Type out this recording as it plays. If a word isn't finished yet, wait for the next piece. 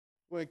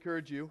I want to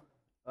encourage you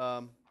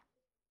um,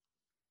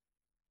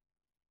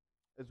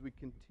 as we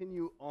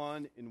continue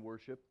on in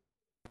worship.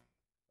 I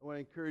want to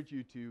encourage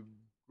you to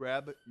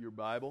grab your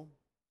Bible.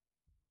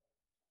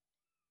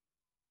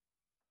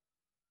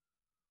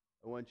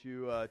 I want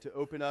you to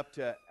open up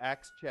to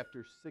Acts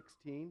chapter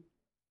 16.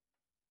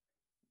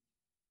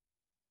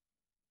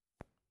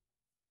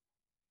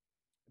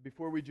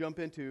 Before we jump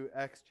into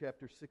Acts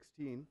chapter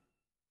 16,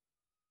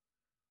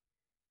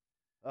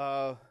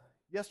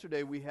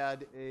 yesterday we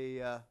had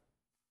a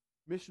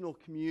missional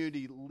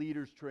community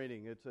leaders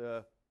training. It's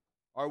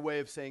our way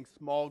of saying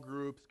small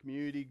groups,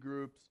 community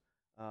groups.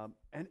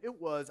 And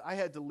I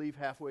had to leave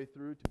halfway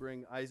through to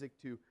bring Isaac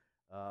to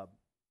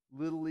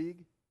Little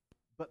League.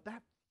 But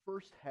that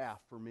first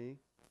half for me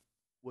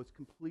was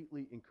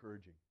completely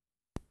encouraging.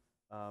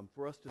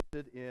 For us to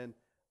sit in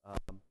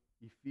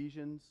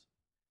Ephesians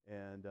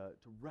and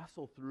to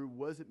wrestle through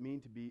what does it mean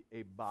to be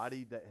a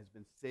body that has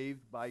been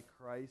saved by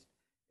Christ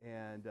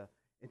and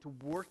to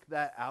work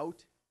that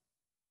out.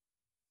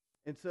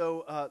 And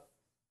so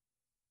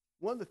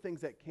one of the things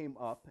that came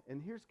up,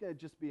 and here's going to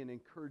just be an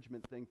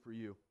encouragement thing for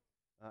you.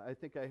 I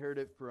think I heard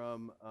it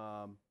from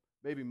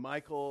maybe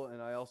Michael,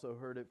 and I also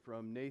heard it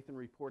from Nathan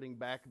reporting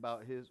back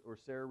about or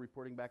Sarah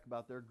reporting back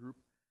about their group.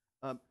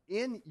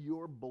 In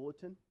your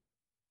bulletin,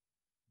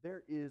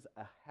 there is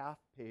a half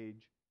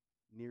page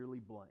nearly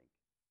blank.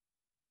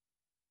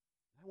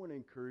 I want to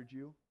encourage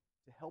you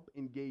to help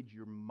engage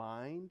your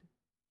mind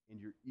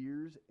and your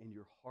ears and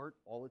your heart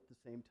all at the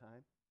same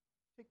time.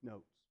 Take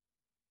notes.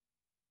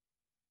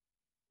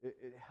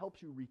 It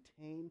helps you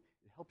retain.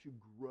 It helps you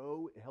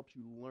grow. It helps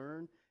you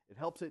learn. It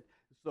helps it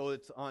so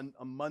it's on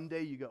a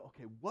Monday you go,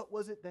 okay, what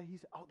was it that he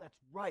said? Oh, that's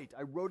right.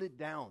 I wrote it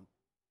down.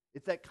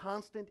 It's that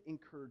constant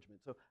encouragement.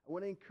 So I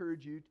want to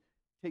encourage you to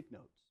take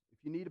notes.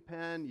 If you need a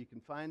pen, you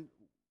can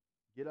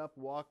get up,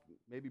 walk.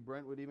 Maybe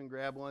Brent would even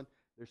grab one.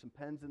 There's some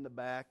pens in the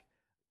back.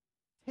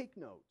 Take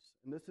notes.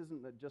 And this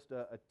isn't just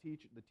the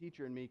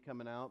teacher and me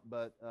coming out,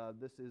 but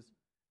this is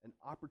an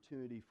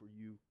opportunity for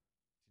you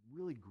to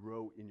really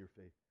grow in your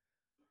faith.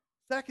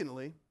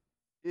 Secondly,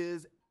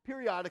 is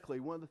periodically,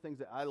 one of the things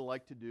that I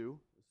like to do,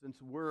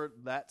 since we're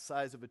that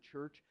size of a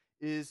church,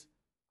 is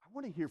I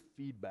want to hear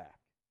feedback.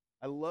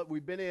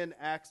 We've been in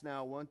Acts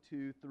now, 1,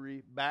 2,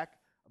 3, back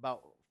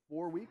about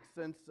 4 weeks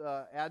since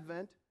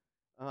Advent.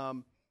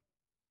 And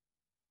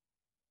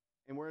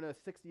we're in a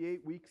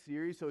 68-week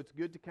series, so it's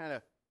good to kind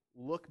of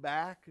look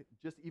back,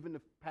 just even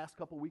the past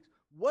couple weeks.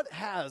 What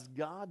has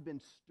God been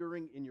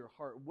stirring in your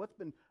heart? What's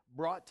been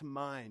brought to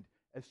mind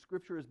as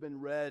Scripture has been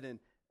read and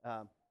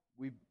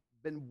we've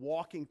been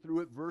walking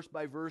through it verse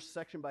by verse,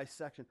 section by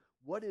section?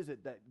 What is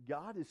it that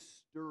God is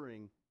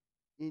stirring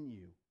in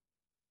you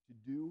to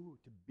do,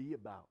 to be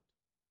about?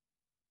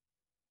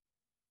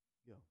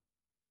 Go.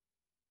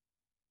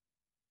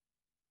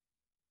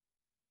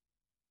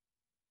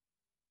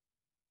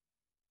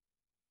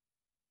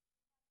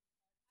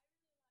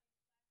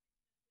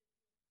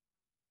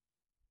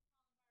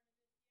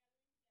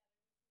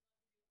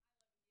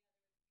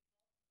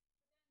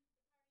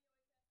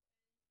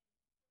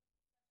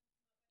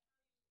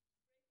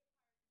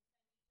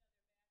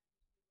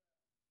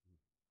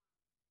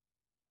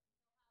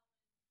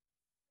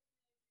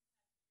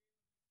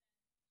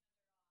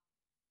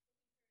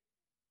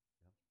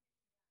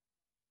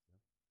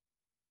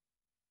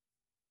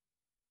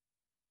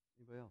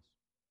 Anybody else?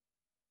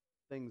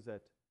 Things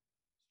that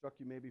struck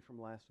you maybe from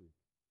last week?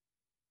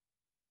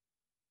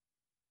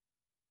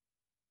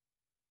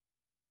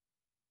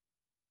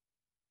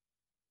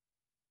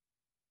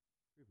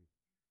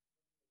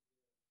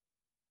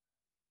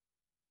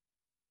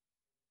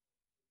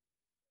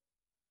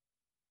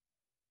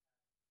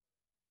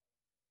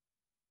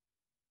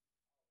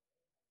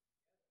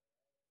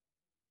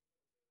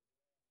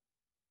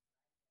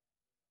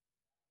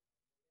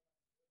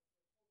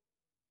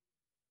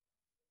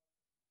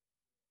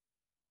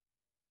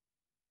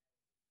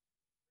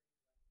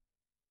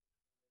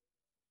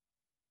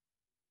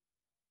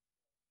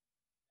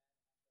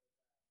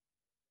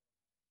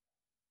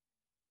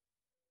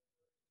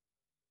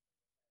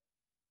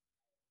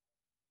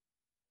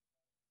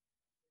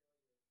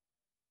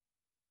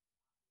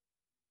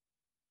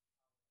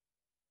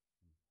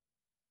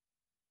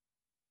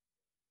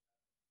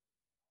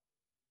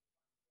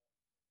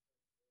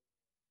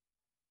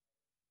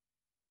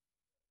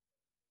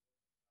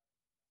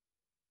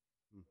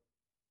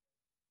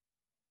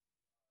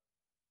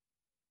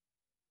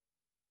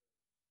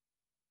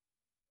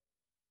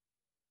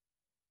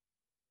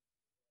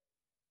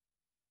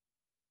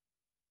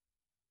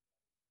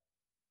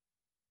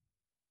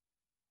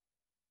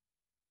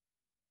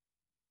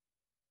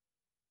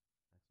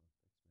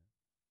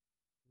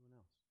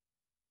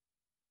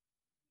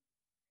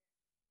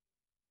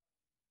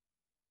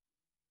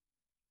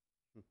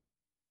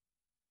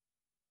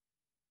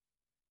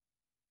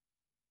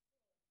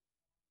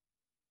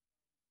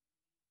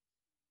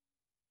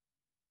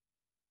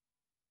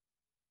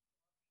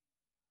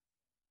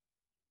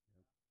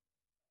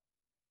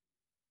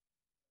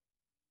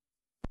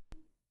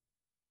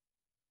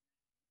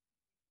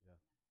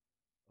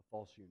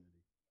 false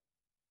unity.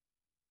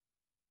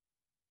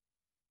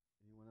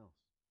 Anyone else?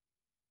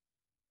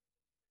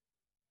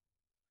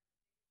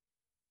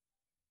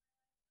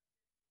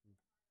 Hmm.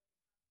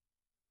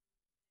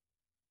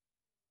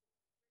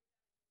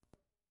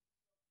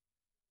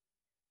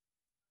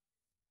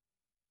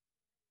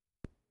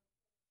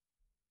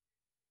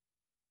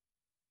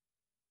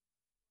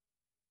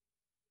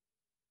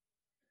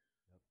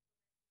 Yep.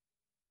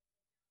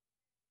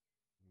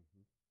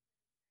 Mm-hmm.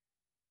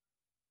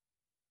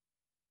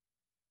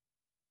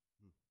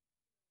 Hmm.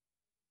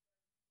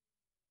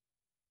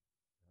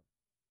 Yep.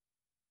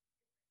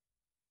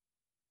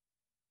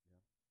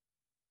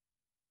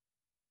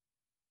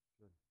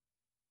 Yep. Good.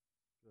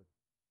 Good.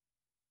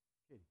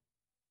 Katie.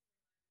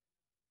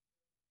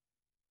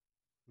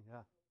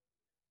 Yeah.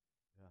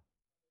 Yeah.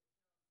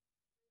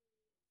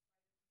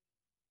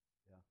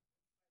 Yeah.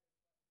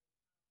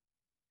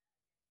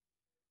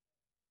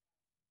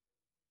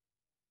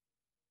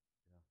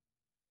 Yeah.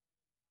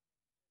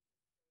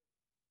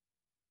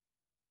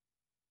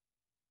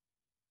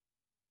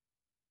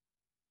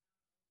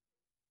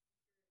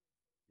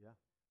 Yeah.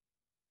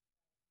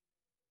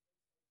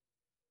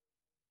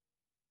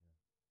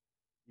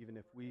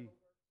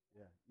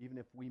 Yeah. Even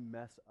if we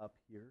mess up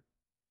here,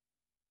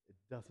 it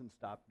doesn't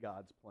stop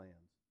God's plans.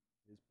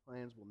 His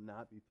plans will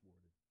not be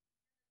thwarted.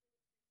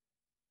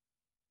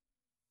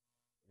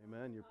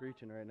 Amen. You're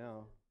preaching right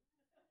now.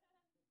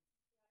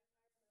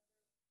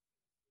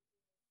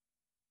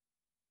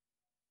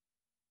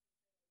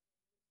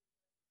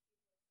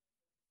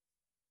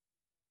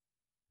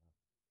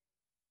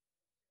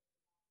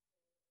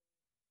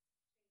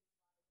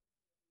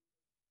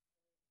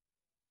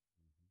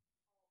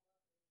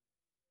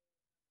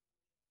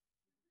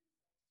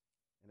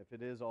 And if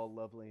it is all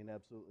lovely and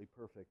absolutely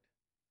perfect,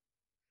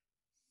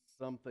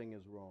 something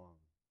is wrong.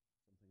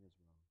 Something is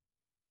wrong.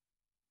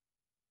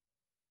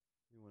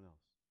 Anyone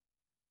else?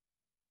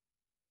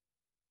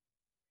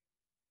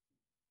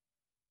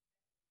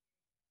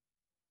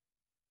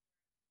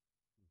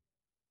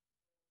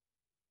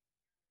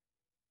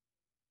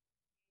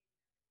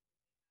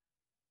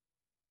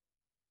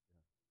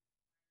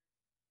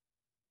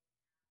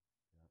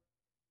 Yeah. Yeah.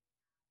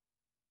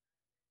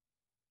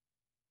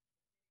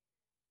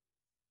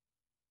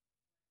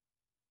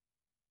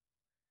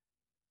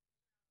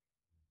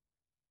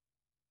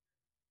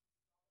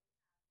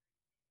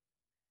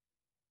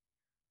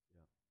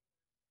 Yeah.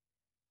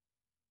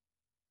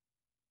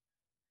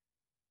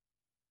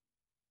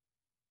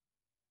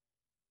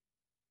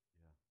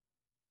 Yeah.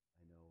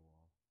 I know all.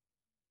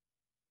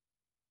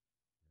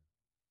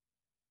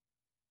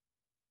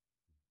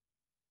 Yeah.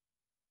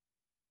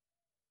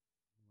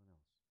 Anyone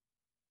else?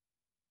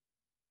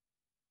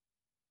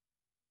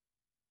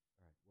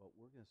 All right. Well,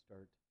 we're going to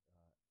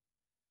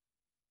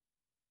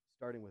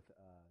starting with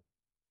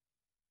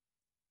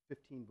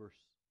 15 verse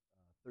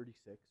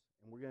 36,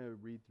 and we're going to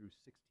read through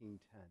 16:10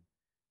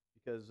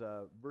 because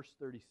verse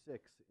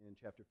 36 in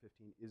chapter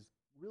 15 is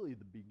really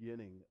the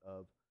beginning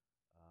of,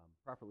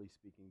 properly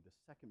speaking, the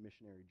second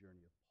missionary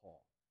journey of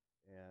Paul.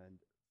 And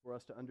for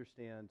us to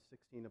understand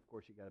 16, of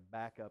course, you got to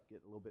back up,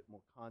 get a little bit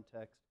more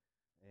context,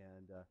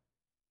 and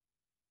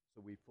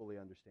so we fully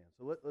understand.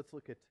 So let's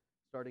look at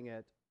starting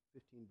at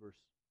 15 verse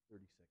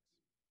 36.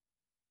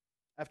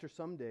 After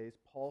some days,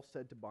 Paul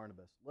said to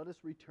Barnabas, "Let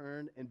us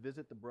return and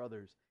visit the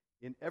brothers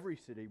in every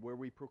city where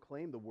we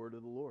proclaim the word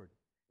of the Lord,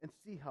 and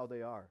see how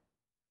they are."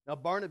 Now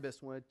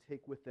Barnabas wanted to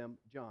take with them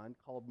John,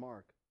 called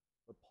Mark,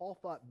 but Paul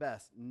thought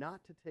best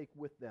not to take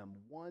with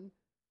them one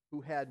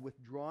who had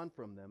withdrawn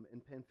from them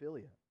in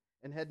Pamphylia,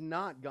 and had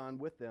not gone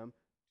with them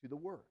to the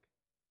work.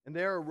 And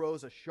there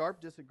arose a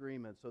sharp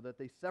disagreement, so that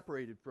they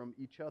separated from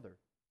each other.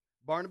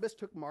 Barnabas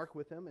took Mark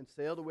with him and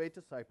sailed away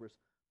to Cyprus,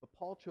 but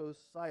Paul chose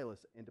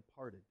Silas and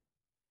departed,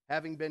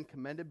 having been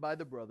commended by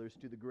the brothers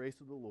to the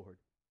grace of the Lord.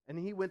 And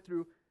he went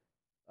through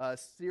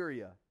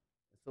Syria,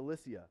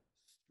 Cilicia,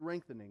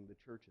 strengthening the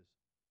churches.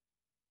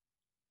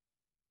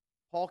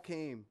 Paul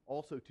came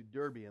also to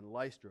Derbe and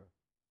Lystra.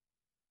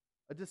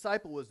 A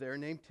disciple was there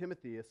named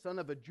Timothy, a son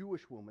of a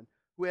Jewish woman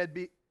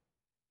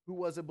who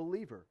was a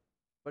believer,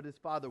 but his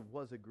father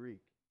was a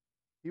Greek.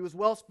 He was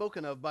well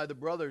spoken of by the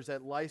brothers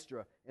at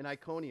Lystra and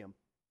Iconium.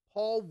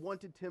 Paul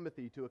wanted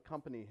Timothy to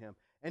accompany him,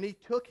 and he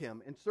took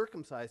him and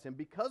circumcised him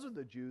because of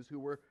the Jews who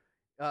were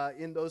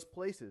in those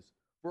places,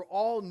 for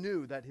all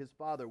knew that his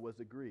father was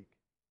a Greek.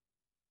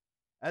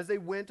 As they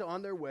went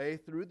on their way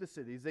through the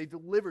cities, he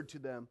delivered to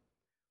them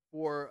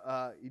for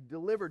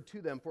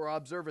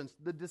observance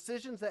the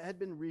decisions that had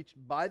been reached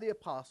by the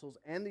apostles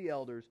and the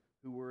elders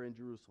who were in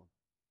Jerusalem.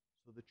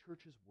 So the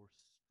churches were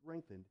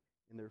strengthened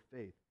in their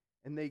faith,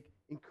 and they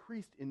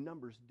increased in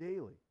numbers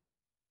daily.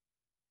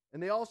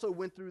 And they also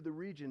went through the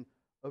region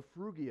of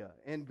Phrygia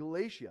and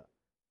Galatia,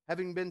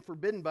 having been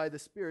forbidden by the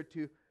Spirit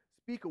to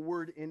speak a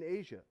word in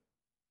Asia.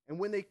 And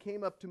when they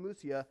came up to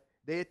Mysia,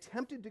 they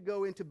attempted to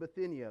go into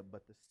Bithynia,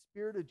 but the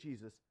Spirit of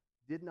Jesus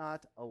did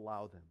not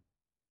allow them.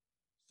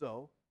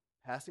 So,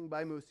 passing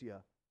by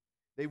Mysia,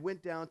 they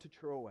went down to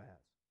Troas,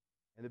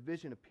 and a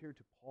vision appeared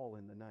to Paul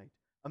in the night.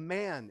 a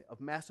man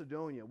of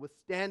Macedonia, was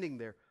standing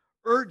there,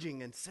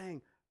 urging and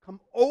saying,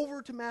 "Come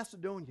over to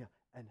Macedonia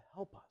and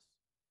help us."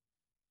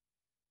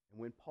 And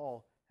when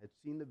Paul had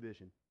seen the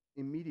vision,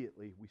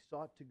 immediately we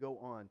sought to go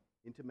on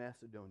into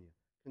Macedonia,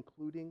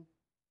 concluding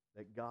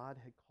that God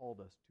had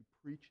called us to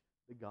preach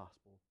the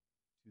gospel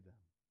to them.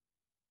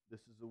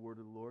 This is the word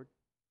of the Lord.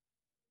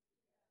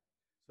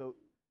 So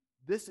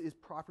this is,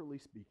 properly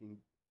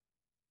speaking,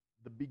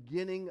 the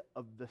beginning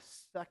of the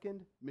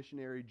second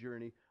missionary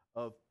journey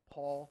of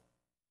Paul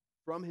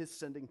from his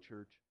sending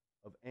church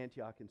of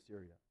Antioch in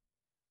Syria.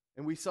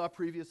 And we saw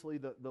previously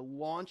the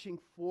launching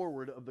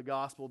forward of the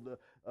gospel,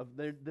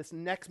 this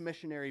next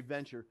missionary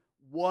venture,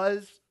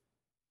 was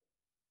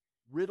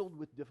riddled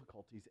with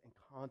difficulties and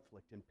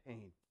conflict and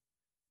pain.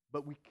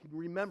 But we can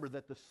remember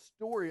that the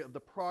story of the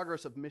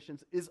progress of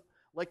missions is,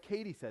 like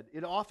Katie said,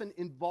 it often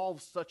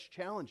involves such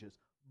challenges.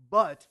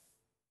 But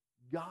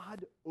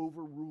God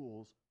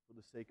overrules for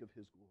the sake of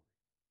His glory.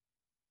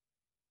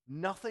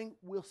 Nothing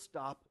will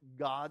stop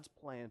God's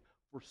plan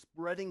for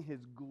spreading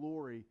His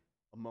glory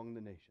among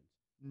the nations.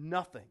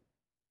 Nothing.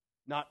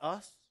 Not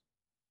us,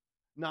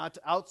 not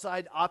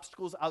outside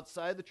obstacles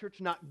outside the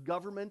church, not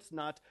governments,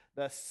 not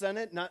the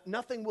Senate,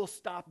 nothing will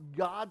stop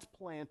God's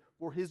plan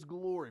for His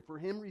glory, for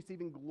Him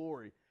receiving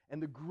glory,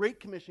 and the Great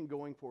Commission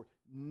going forward.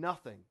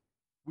 Nothing.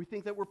 We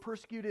think that we're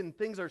persecuted and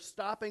things are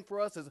stopping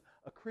for us as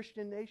a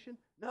Christian nation.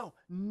 No,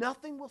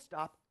 nothing will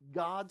stop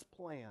God's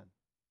plan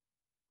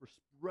for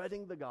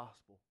spreading the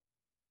gospel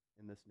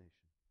in this nation.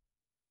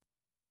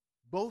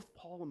 Both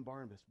Paul and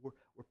Barnabas were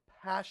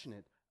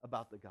passionate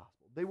about the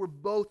gospel. They were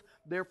both,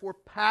 therefore,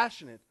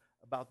 passionate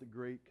about the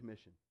Great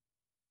Commission.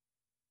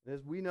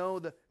 As we know,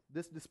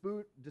 this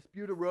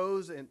dispute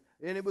arose, and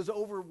it was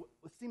over what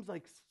seems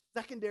like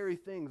secondary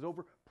things,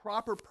 over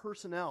proper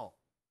personnel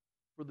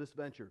for this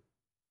venture.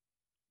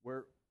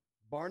 Where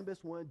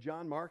Barnabas wanted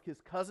John Mark,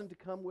 his cousin, to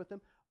come with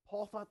him,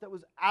 Paul thought that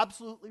was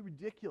absolutely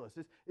ridiculous.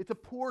 It's a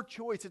poor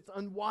choice. It's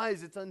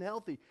unwise. It's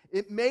unhealthy.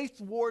 It may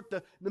thwart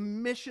the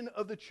mission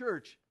of the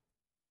church.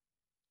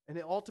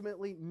 And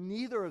ultimately,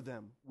 neither of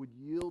them would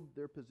yield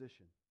their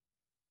position.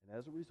 And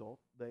as a result,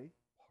 they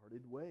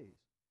parted ways.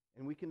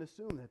 And we can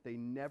assume that they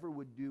never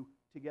would do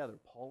together.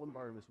 Paul and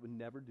Barnabas would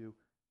never do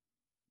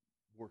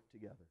work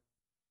together.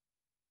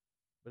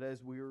 But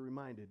as we were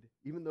reminded,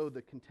 even though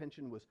the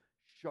contention was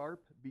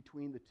sharp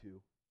between the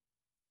two,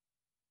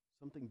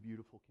 something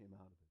beautiful came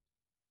out of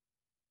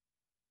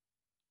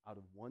it. Out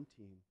of one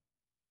team,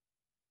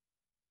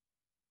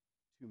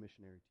 two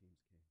missionary teams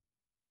came.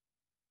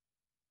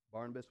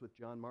 Barnabas with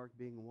John Mark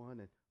being one,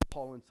 and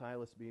Paul and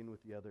Silas being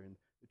with the other. And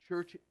the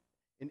church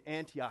in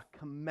Antioch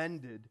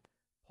commended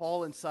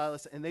Paul and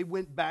Silas, and they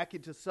went back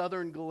into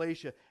southern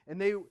Galatia, and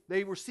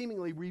they were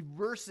seemingly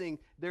reversing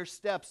their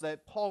steps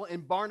that Paul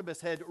and Barnabas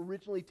had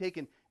originally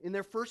taken in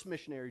their first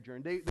missionary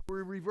journey. They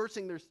were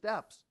reversing their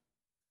steps.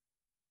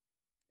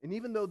 And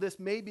even though this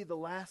may be the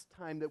last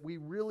time that we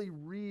really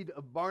read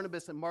of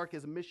Barnabas and Mark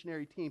as a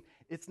missionary team,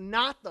 it's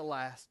not the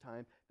last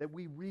time that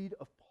we read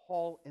of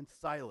Paul and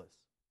Silas.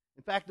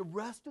 In fact, the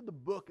rest of the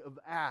book of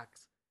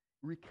Acts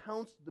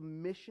recounts the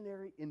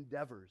missionary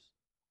endeavors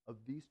of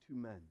these two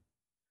men,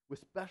 with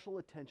special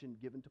attention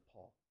given to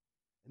Paul.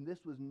 And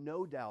this was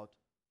no doubt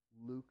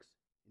Luke's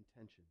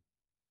intention.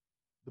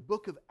 The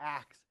book of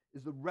Acts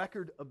is the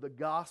record of the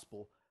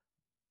gospel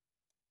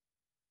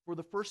for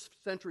the first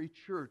century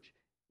church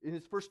in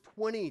its first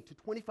 20 to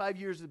 25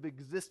 years of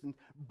existence,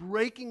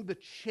 breaking the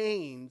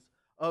chains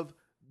of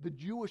the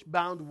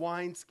Jewish-bound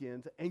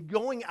wineskins and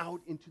going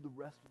out into the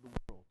rest of the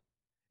world.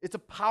 It's a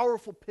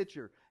powerful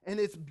picture, and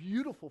it's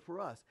beautiful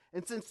for us.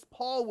 And since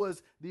Paul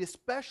was the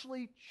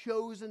especially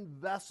chosen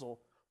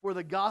vessel for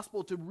the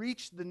gospel to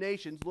reach the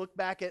nations, look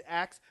back at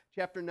Acts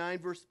chapter 9,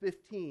 verse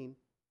 15,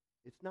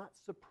 it's not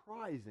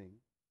surprising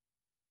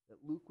that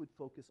Luke would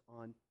focus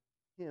on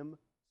him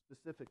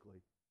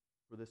specifically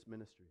for this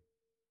ministry.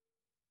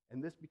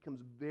 And this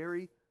becomes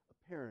very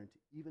apparent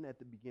even at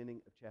the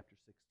beginning of chapter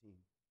 16.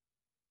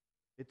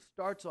 It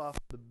starts off,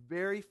 the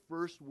very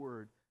first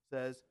word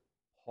says,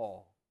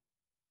 Paul.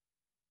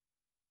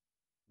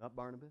 Not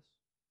Barnabas,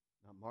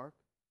 not Mark,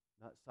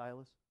 not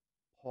Silas,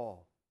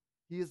 Paul.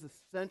 He is the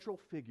central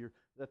figure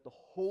that the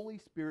Holy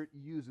Spirit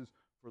uses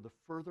for the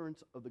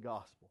furtherance of the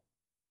gospel.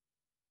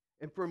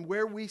 And from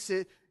where we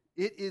sit,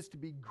 it is to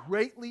be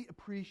greatly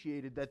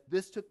appreciated that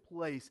this took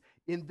place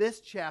in this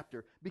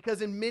chapter,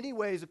 because in many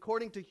ways,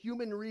 according to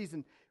human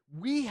reason,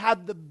 we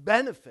have the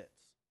benefits.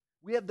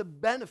 We have the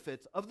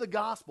benefits of the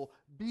gospel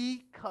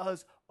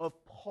because of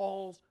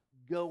Paul's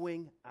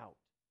going out.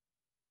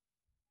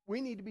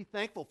 We need to be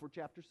thankful for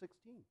chapter 16.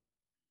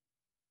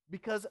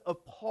 Because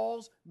of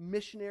Paul's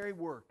missionary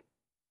work,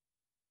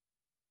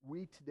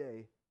 we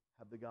today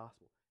have the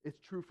gospel. It's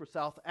true for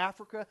South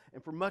Africa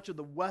and for much of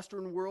the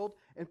Western world,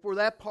 and for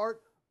that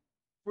part,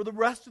 for the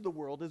rest of the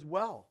world as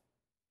well.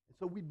 And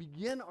so we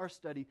begin our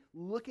study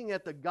looking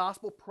at the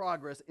gospel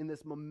progress in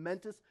this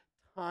momentous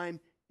time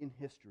in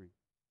history.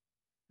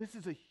 This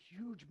is a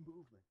huge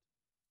movement.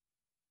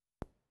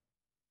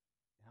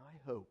 And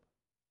I hope,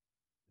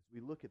 as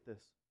we look at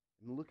this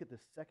and look at the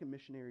second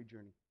missionary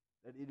journey,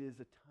 that it is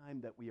a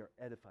time that we are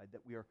edified,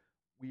 that we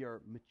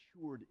are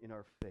matured in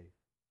our faith.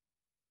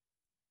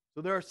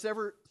 So there are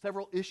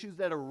several issues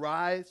that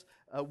arise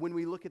when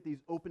we look at these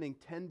opening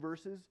 10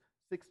 verses,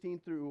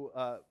 16 through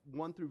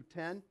 1 through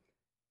 10,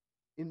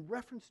 in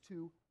reference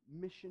to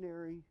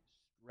missionary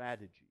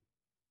strategy.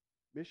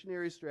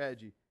 Missionary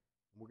strategy.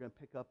 And we're going to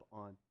pick up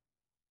on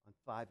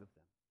 5 of them.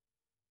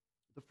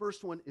 The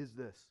first one is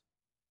this: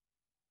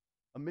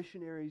 a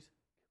missionary's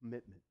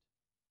commitment.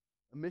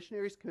 A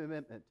missionary's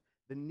commitment,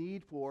 the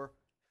need for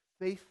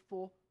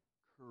faithful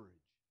courage.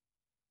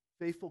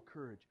 Faithful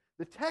courage.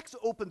 The text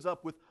opens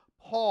up with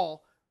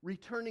Paul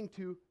returning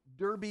to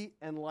Derbe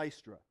and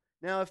Lystra.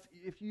 Now,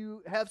 if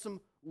you have some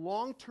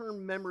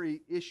long-term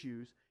memory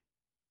issues,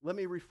 let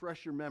me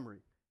refresh your memory.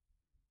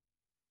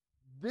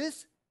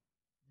 This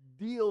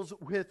deals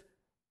with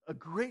a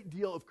great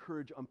deal of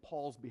courage on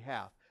Paul's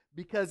behalf,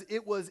 because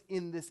it was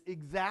in this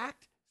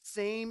exact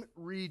same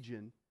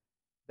region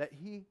that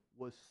he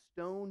was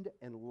stoned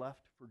and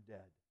left for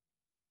dead.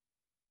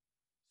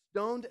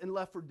 Stoned and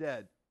left for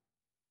dead.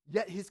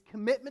 Yet his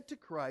commitment to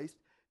Christ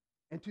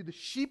and to the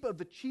sheep of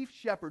the chief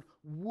shepherd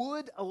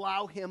would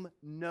allow him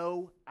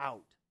no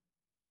out.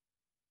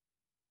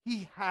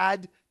 He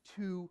had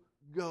to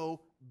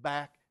go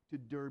back to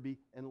Derbe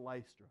and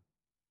Lystra.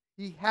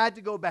 He had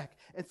to go back.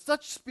 And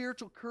such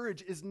spiritual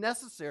courage is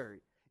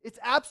necessary. It's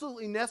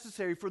absolutely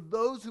necessary for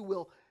those who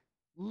will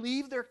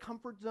leave their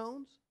comfort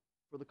zones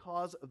for the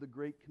cause of the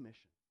Great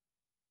Commission.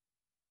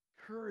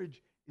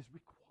 Courage is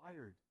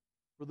required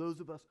for those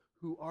of us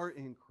who are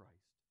in Christ.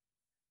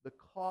 The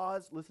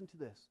cause, listen to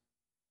this,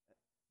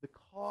 the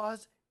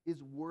cause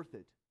is worth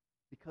it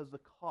because the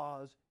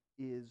cause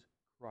is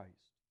Christ.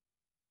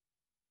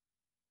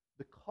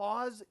 The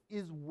cause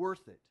is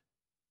worth it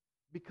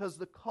because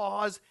the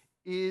cause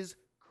is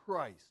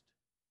Christ.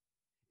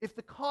 If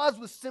the cause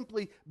was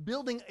simply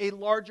building a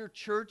larger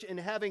church and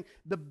having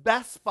the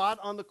best spot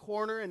on the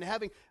corner and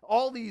having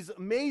all these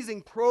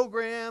amazing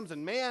programs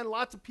and, man,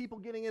 lots of people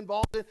getting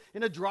involved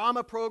in a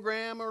drama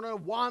program or an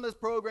Awanas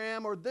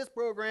program or this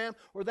program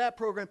or that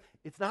program,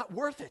 it's not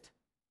worth it.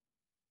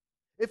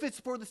 If it's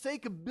for the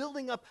sake of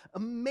building up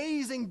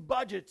amazing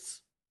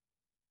budgets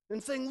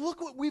and saying, look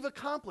what we've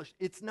accomplished,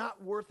 it's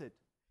not worth it.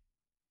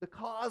 The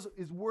cause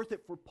is worth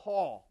it for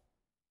Paul,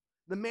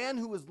 the man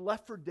who was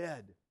left for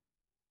dead.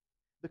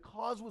 The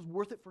cause was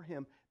worth it for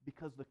him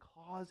because the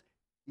cause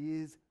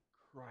is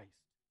Christ.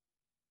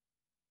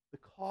 The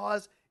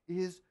cause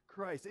is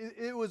Christ.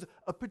 It was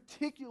a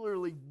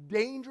particularly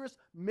dangerous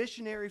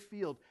missionary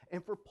field.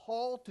 And for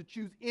Paul to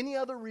choose any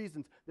other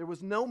reasons, there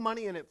was no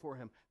money in it for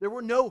him. There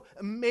were no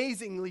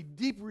amazingly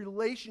deep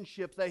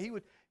relationships that he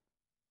would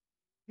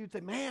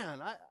say,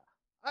 man,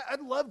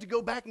 I'd love to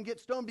go back and get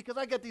stoned because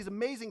I got these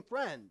amazing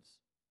friends.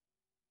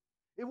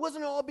 It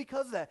wasn't all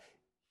because of that.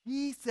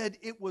 He said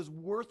it was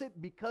worth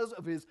it because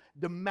of his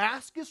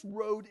Damascus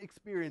Road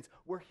experience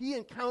where he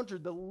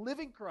encountered the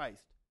living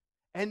Christ,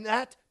 and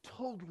that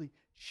totally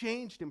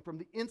changed him from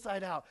the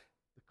inside out.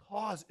 The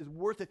cause is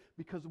worth it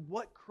because of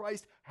what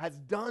Christ has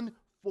done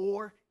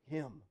for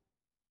him.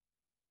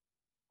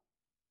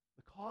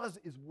 The cause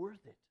is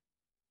worth it.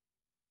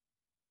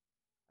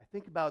 I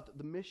think about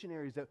the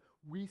missionaries that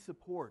we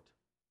support,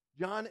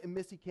 John and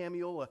Missy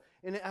Camiola,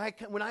 and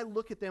when I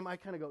look at them, I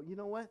kind of go, you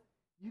know what?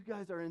 You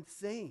guys are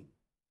insane.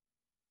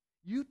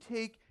 You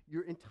take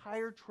your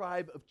entire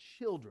tribe of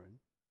children,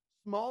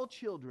 small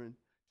children,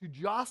 to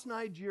Jos,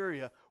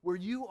 Nigeria, where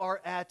you are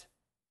at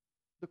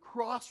the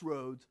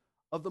crossroads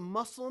of the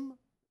Muslim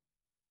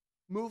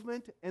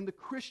movement and the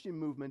Christian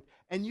movement,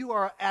 and you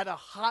are at a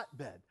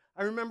hotbed.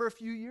 I remember a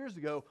few years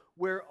ago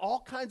where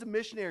all kinds of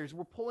missionaries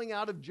were pulling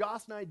out of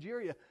Jos,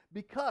 Nigeria,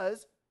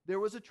 because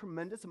there was a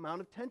tremendous amount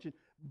of tension.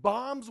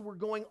 Bombs were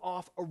going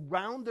off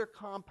around their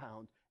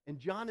compound, and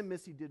John and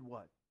Missy did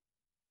what?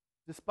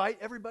 Despite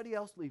everybody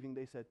else leaving,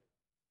 they said,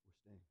 we're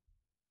staying.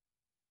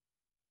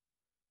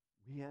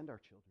 We and our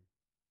children.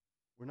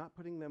 We're not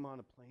putting them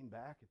on a plane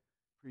back and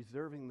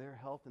preserving their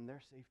health and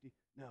their safety.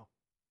 No.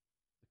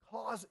 The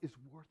cause is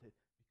worth it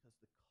because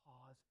the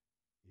cause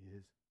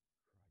is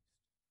Christ.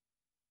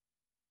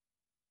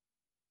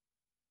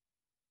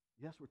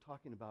 Yes, we're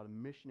talking about a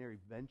missionary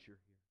venture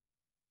here,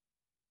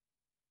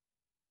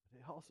 but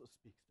it also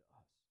speaks to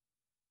us.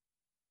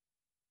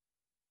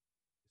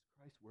 Is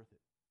Christ worth it?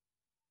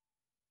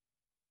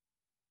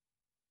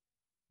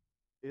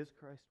 Is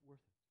Christ worth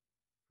it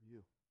for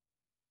you?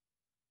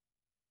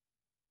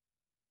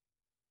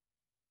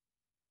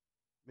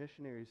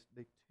 Missionaries,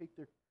 they took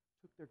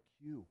their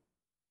cue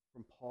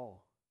from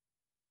Paul.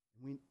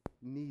 We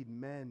need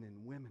men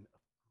and women of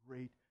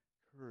great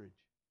courage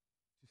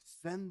to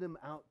send them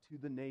out to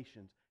the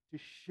nations, to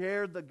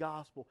share the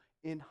gospel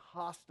in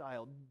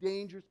hostile,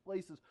 dangerous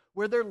places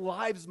where their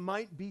lives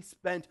might be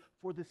spent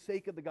for the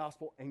sake of the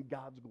gospel and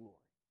God's glory.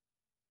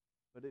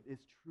 But it is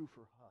true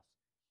for us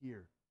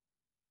here.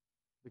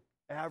 The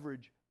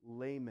average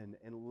layman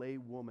and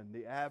laywoman,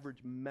 the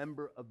average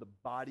member of the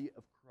body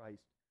of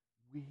Christ,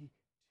 we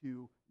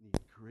too need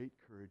great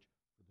courage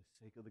for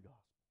the sake of the gospel.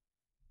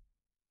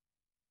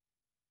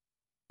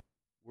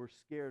 We're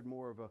scared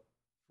more of a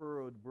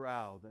furrowed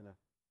brow than a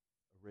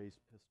raised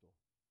pistol.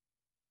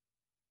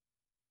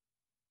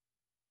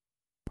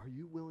 Are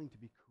you willing to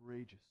be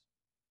courageous,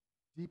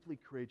 deeply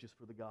courageous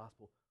for the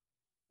gospel?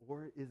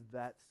 Or is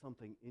that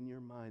something in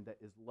your mind that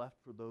is left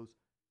for those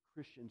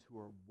Christians who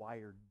are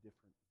wired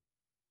differently?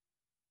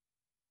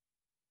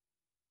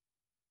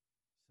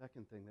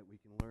 Second thing that we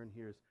can learn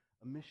here is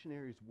a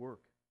missionary's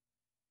work,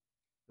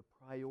 the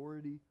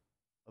priority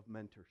of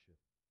mentorship.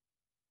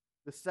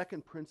 The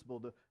second principle,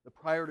 the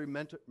priority of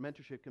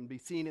mentorship, can be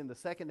seen in the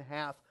second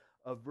half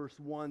of verse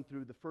 1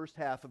 through the first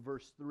half of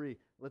verse 3.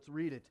 Let's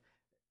read it.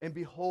 And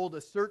behold,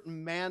 a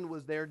certain man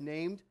was there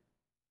named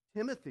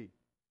Timothy,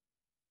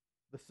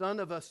 the son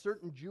of a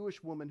certain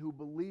Jewish woman who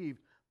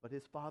believed, but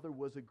his father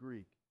was a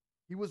Greek.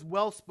 He was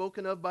well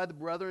spoken of by the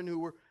brethren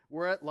who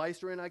were at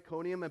Lystra and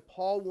Iconium, and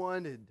Paul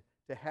wanted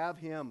to have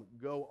him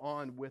go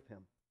on with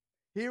him.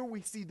 Here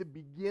we see the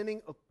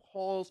beginning of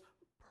Paul's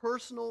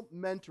personal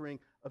mentoring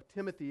of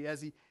Timothy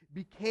as he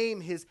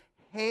became his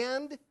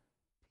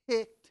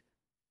hand-picked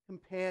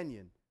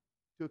companion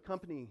to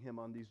accompanying him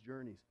on these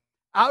journeys.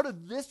 Out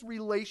of this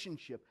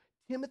relationship,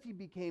 Timothy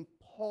became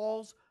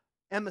Paul's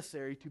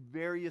emissary to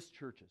various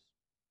churches.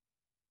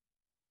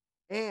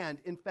 And,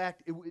 in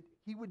fact,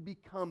 he would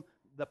become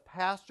the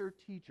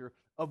pastor-teacher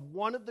of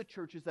one of the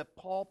churches that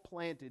Paul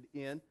planted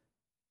in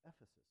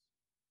Ephesus.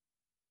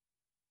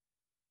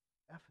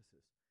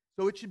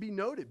 So it should be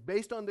noted,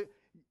 based on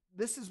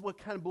this is what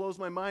kind of blows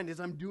my mind, as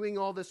I'm doing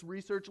all this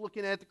research,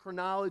 looking at the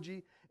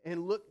chronology,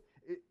 and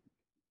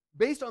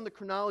based on the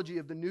chronology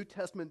of the New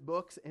Testament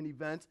books and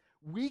events,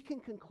 we can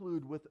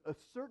conclude with a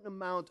certain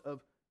amount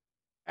of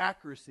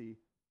accuracy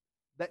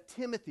that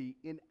Timothy,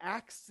 in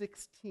Acts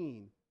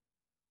 16,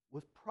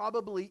 was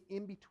probably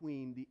in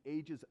between the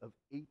ages of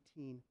 18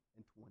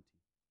 and 20.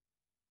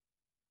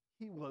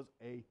 He was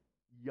a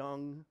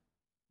young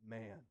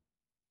man.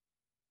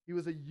 He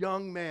was a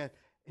young man.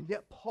 And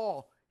yet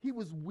Paul, he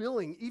was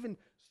willing, even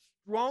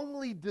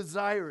strongly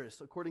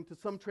desirous, according to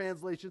some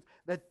translations,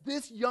 that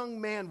this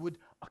young man would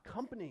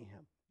accompany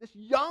him. This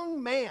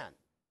young man.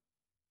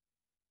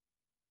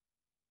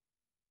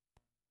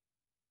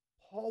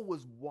 Paul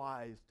was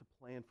wise to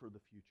plan for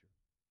the future.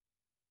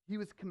 He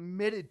was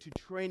committed to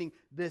training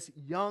this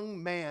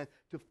young man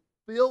to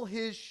fill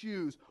his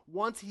shoes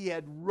once he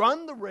had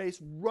run the race,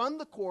 run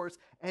the course,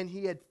 and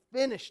he had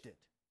finished it.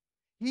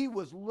 He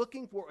was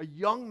looking for a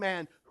young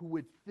man who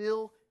would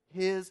fill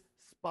his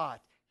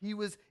spot. He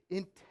was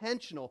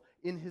intentional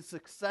in his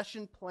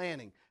succession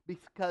planning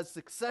because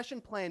succession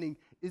planning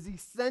is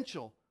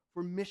essential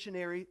for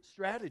missionary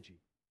strategy.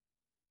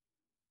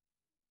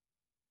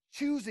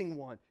 Choosing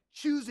one,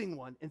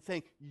 and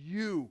saying,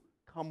 you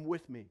come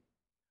with me.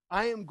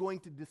 I am going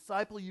to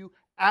disciple you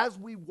as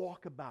we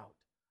walk about.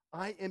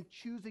 I am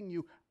choosing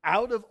you.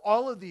 Out of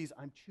all of these,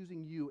 I'm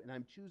choosing you, and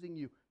I'm choosing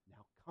you.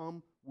 Now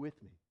come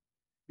with me.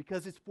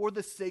 Because it's for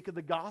the sake of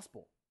the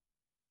gospel.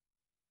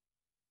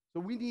 So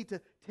we need to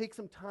take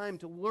some time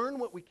to learn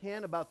what we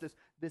can about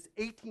this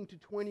 18 to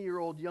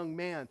 20-year-old young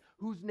man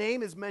whose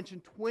name is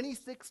mentioned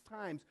 26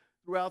 times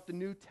throughout the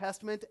New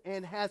Testament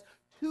and has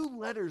 2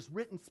 letters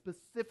written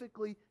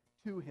specifically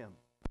to him.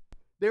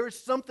 There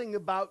is something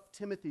about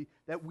Timothy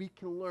that we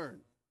can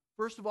learn.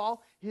 First of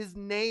all, his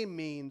name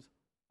means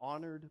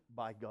honored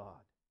by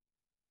God.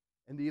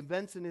 And the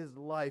events in his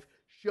life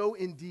show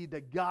indeed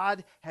that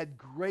God had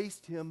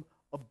graced him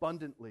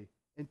abundantly.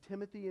 And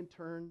Timothy, in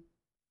turn,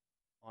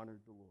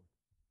 honored the Lord.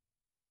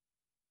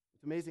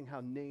 It's amazing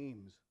how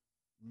names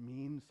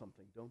mean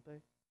something, don't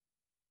they?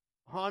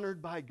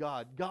 Honored by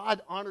God.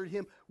 God honored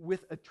him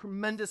with a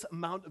tremendous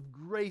amount of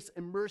grace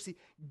and mercy,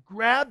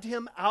 grabbed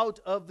him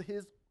out of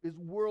his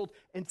world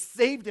and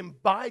saved him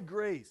by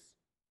grace.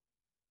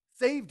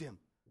 Saved him.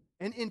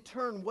 And in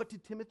turn, what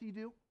did Timothy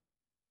do?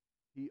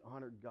 He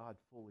honored God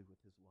fully with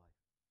his life.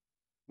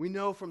 We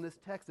know from this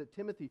text that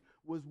Timothy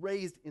was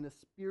raised in a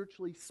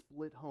spiritually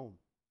split home.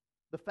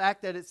 The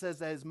fact that it says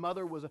that his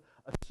mother was a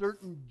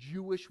certain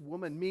Jewish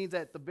woman means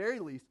at the very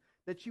least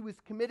that she was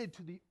committed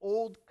to the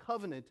old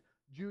covenant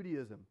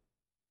Judaism.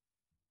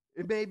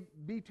 It may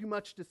be too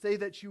much to say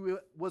that she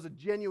was a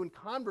genuine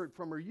convert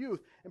from her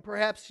youth, and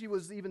perhaps she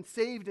was even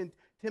saved in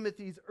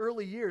Timothy's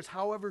early years.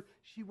 However,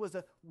 she was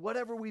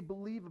whatever we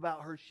believe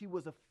about her, she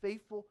was a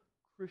faithful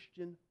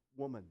Christian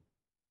woman.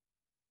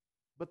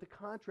 But the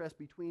contrast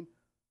between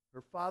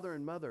his father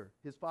and mother,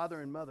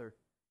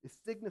 is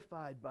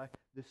signified by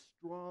this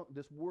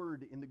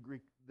word in the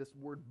Greek, this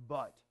word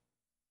but.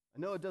 I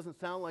know it doesn't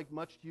sound like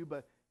much to you,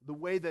 but the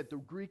way that the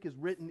Greek is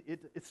written,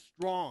 it's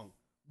strong.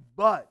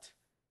 But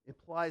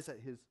implies that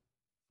his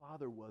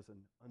father was an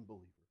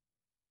unbeliever.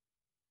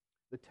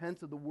 The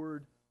tense of the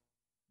word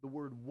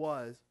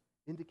was,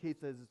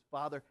 indicates that his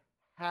father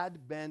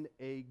had been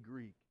a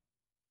Greek.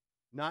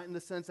 Not in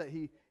the sense that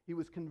he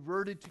was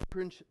converted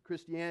to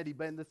Christianity,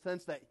 but in the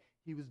sense that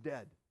he was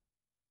dead.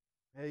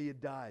 He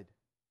had died.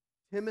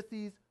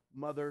 Timothy's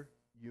mother,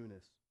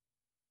 Eunice,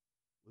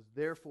 was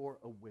therefore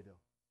a widow,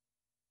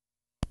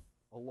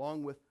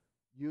 along with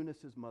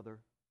Eunice's mother,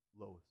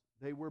 Lois.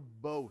 They were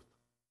both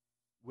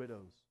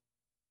widows.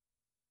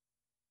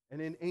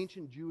 And in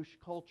ancient Jewish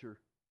culture,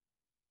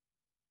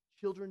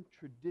 children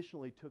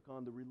traditionally took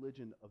on the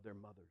religion of their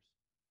mothers.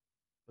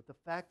 But the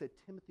fact that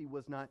Timothy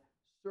was not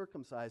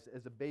circumcised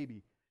as a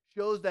baby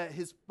shows that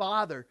his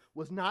father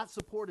was not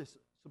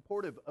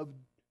supportive of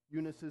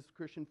Eunice's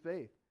Christian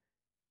faith.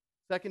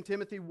 2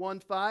 Timothy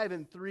 1:5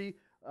 and 2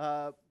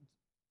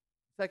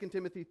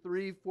 Timothy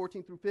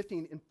 3:14 through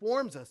 15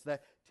 informs us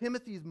that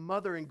Timothy's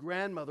mother and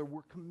grandmother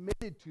were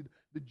committed to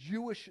the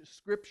Jewish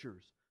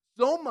scriptures,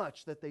 so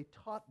much that they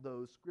taught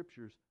those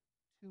scriptures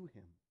to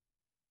him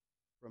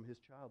from his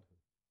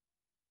childhood.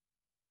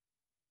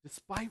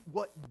 Despite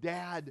what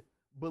Dad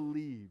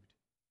believed,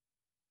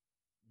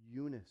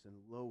 Eunice and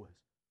Lois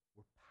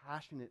were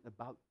passionate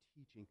about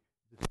teaching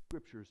the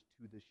scriptures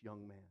to this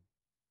young man.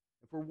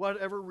 And for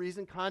whatever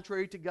reason,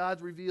 contrary to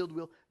God's revealed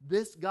will,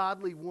 this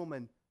godly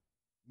woman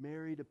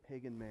married a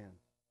pagan man.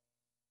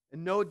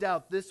 And no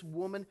doubt this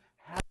woman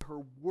had her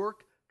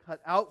work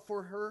cut out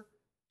for her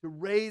to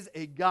raise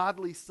a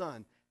godly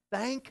son.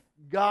 Thank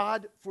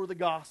God for the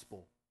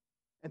gospel.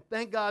 And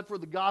thank God for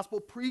the gospel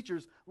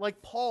preachers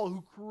like Paul,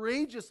 who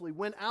courageously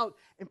went out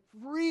and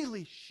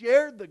freely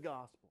shared the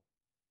gospel.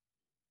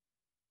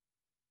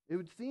 It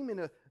would seem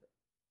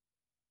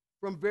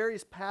from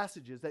various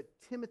passages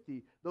that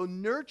Timothy, though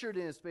nurtured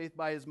in his faith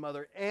by his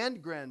mother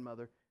and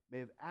grandmother, may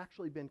have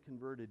actually been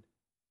converted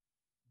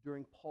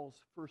during Paul's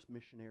first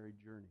missionary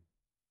journey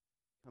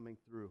coming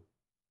through.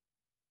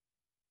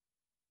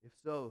 If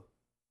so,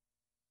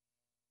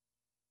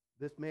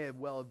 this may have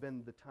well have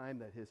been the time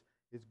that his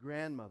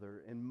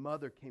grandmother and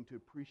mother came to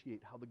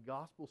appreciate how the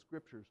gospel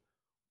scriptures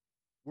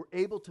were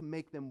able to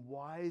make them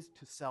wise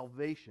to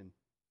salvation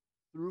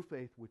through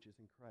faith which is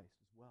in Christ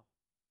as well.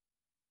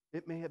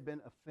 It may have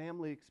been a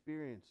family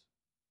experience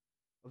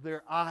of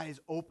their eyes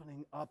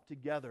opening up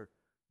together.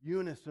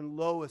 Eunice and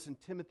Lois and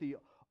Timothy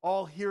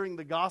all hearing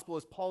the gospel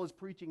as Paul is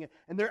preaching it,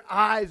 and their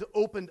eyes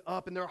opened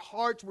up and their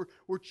hearts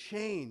were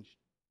changed.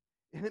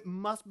 And it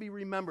must be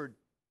remembered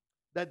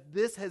that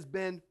this has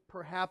been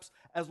perhaps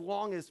as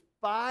long as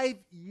 5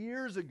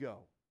 years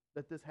ago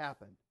that this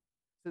happened,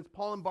 since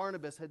Paul and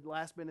Barnabas had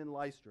last been in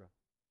Lystra.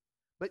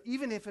 But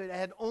even if it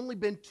had only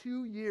been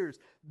 2 years,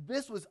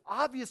 this was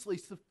obviously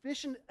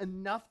sufficient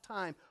enough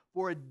time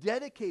for a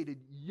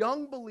dedicated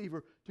young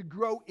believer to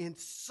grow in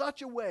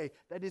such a way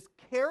that his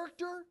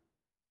character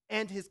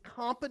and his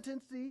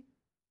competency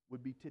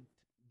would be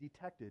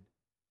detected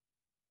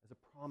as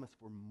a promise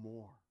for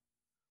more.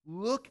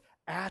 Look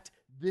at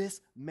this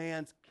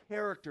man's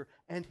character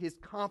and his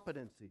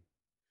competency.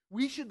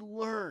 We should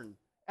learn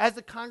as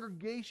a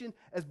congregation,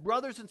 as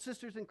brothers and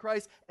sisters in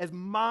Christ, as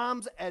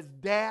moms, as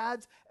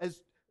dads,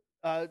 as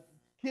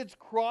kids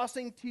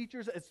crossing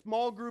teachers, as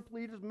small group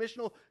leaders,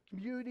 missional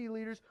community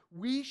leaders,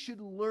 we should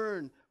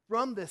learn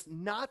from this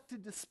not to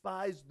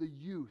despise the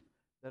youth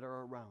that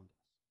are around us.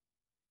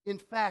 In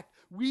fact,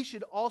 we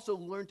should also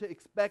learn to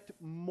expect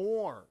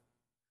more.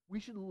 We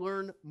should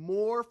learn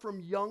more from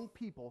young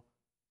people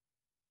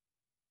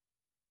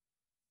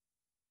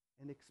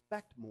and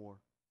expect more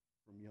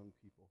from young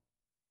people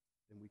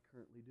than we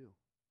currently do.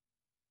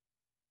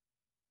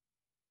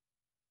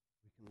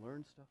 We can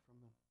learn stuff from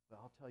them, but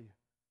I'll tell you,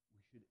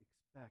 we should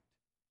expect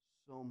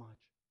so much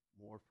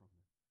more from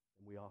them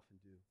than we often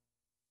do.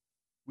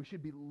 We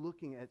should be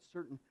looking at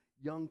certain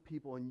young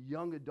people and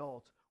young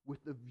adults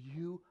with the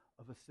view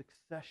of a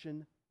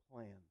succession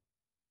plan.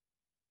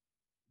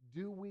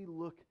 Do we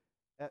look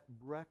at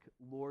Breck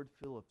Lord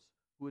Phillips,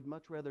 who would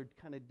much rather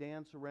kind of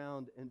dance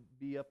around and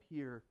be up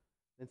here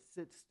than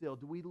sit still?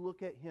 Do we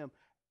look at him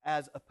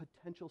as a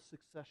potential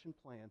succession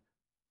plan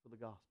for the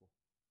gospel?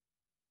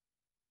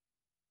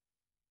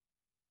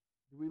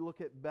 Do we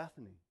look at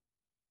Bethany,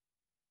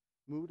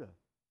 Muda,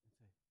 and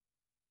say,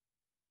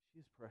 she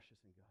is precious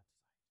in God's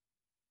sight?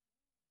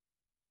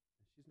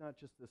 And she's not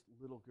just this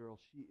little girl,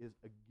 she is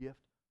a gift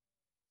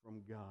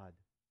from God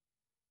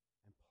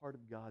and part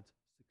of God's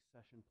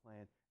succession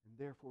plan, and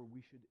therefore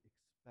we should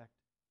expect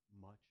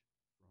much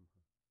from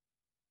her.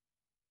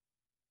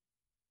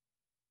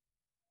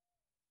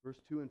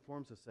 Verse 2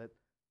 informs us that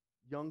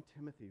young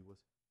Timothy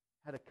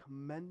had a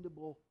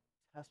commendable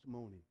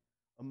testimony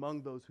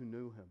among those who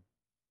knew him.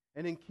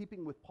 And in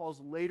keeping with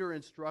Paul's later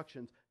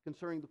instructions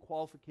concerning the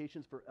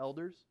qualifications for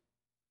elders,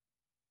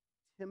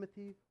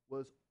 Timothy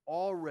was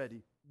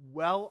already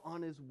well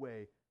on his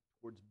way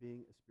towards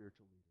being a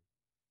spiritual leader.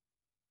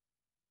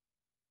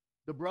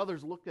 The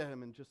brothers looked at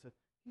him and just said,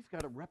 he's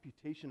got a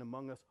reputation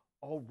among us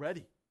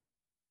already.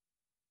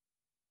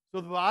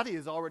 So the body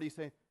is already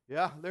saying,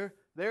 yeah,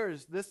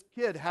 this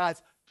kid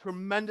has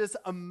tremendous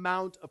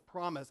amount of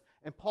promise.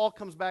 And Paul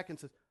comes back and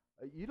says,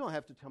 you don't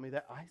have to tell me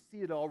that. I see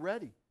it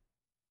already.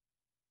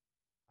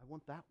 I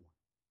want that one.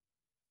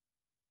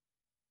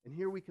 And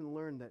here we can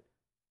learn that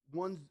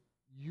one's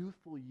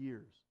youthful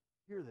years,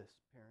 hear this,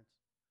 parents,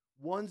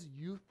 one's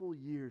youthful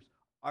years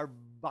are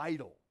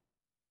vital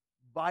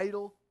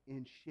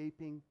in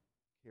shaping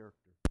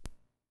character.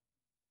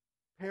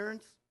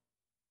 Parents,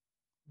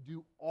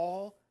 do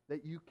all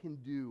that you can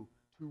do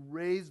to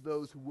raise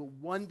those who will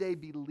one day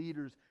be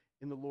leaders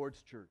in the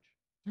Lord's church.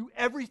 Do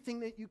everything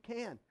that you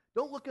can.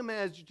 Don't look at them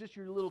as just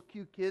your little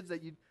cute kids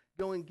that you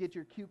go and get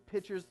your cute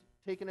pictures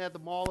taken at the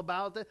mall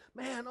about.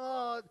 Man,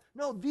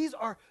 no, these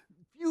are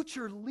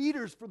future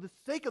leaders for the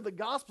sake of the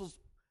gospels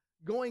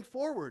going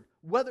forward.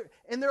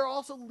 And they're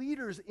also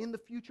leaders in the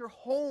future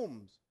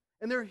homes.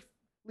 And they're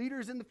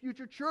leaders in the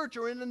future church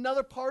or in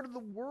another part of the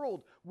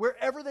world.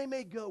 Wherever they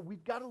may go,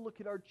 we've got to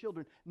look at our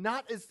children,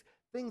 not as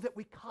things that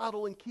we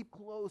coddle and keep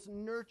close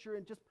and nurture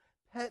and just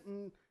pet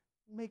and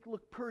make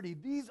look pretty.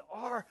 These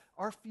are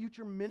our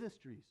future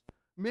ministries,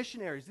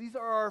 missionaries. These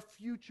are our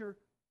future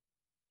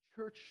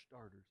church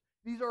starters.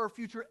 These are our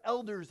future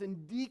elders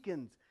and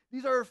deacons.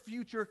 These are our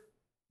future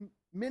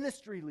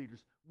ministry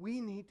leaders. We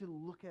need to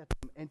look at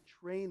them and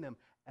train them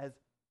as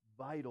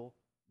vital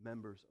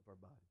members of our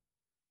body.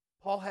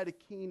 Paul had a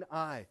keen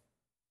eye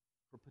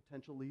for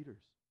potential leaders.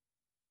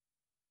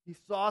 He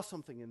saw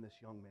something in this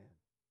young man.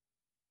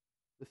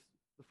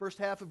 The first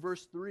half of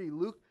verse 3,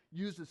 Luke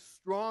uses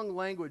strong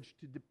language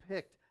to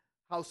depict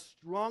how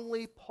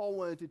strongly Paul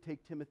wanted to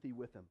take Timothy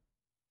with him.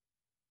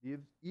 The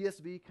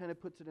ESV kind of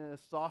puts it in a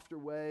softer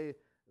way,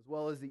 as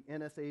well as the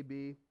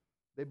NSAB.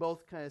 They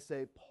both kind of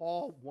say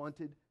Paul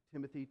wanted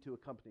Timothy to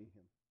accompany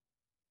him.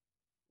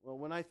 Well,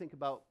 when I think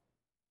about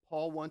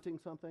Paul wanting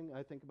something,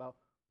 I think about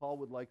Paul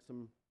would like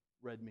some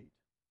red meat.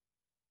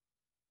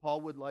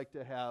 Paul would like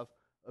to have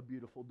a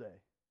beautiful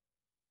day.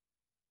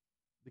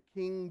 The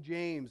King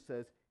James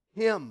says,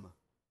 him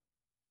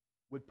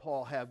would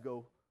Paul have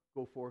go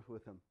forth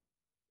with him.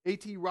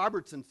 A.T.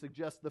 Robertson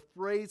suggests the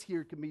phrase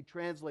here can be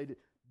translated,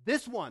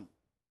 this one,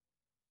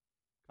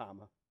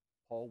 comma,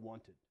 Paul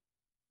wanted.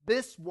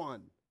 This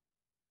one.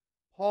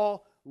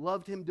 Paul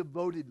loved him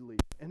devotedly,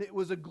 and it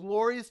was a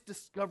glorious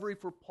discovery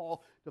for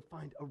Paul to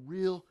find a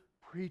real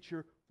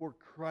preacher for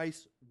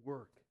Christ's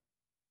work.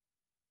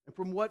 And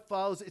from what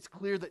follows, it's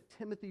clear that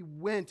Timothy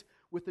went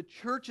with the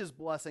church's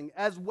blessing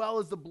as well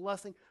as the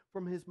blessing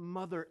from his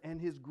mother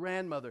and his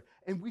grandmother.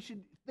 And we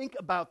should think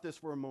about this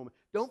for a moment.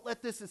 Don't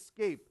let this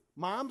escape.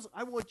 Moms,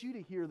 I want you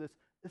to hear this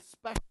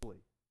especially.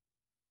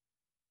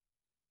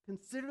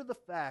 Consider the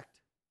fact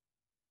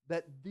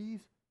that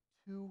these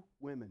two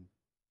women,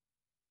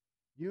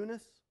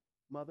 Eunice,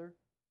 mother,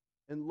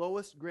 and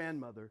Lois,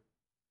 grandmother,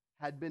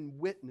 had been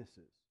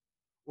witnesses,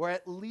 or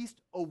at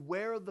least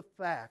aware of the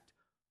fact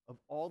of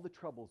all the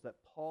troubles that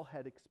Paul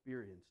had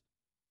experienced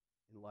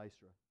in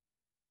Lystra.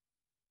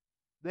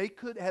 They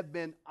could have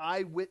been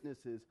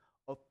eyewitnesses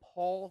of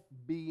Paul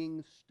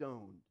being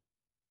stoned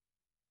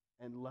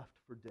and left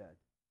for dead.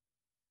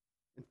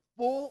 In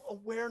full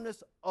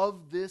awareness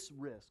of this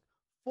risk,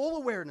 full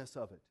awareness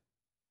of it,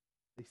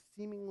 they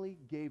seemingly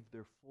gave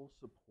their full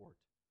support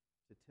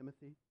to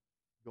Timothy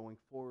going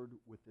forward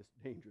with this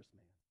dangerous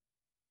man.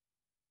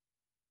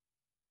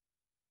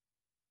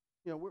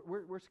 You know,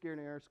 we're scared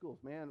in our schools,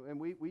 man, and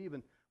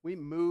we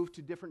move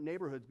to different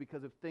neighborhoods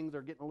because if things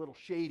are getting a little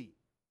shady.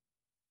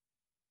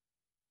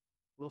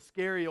 A little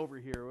scary over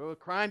here. Well,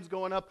 crime's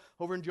going up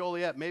over in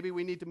Joliet. Maybe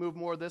we need to move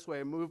more this way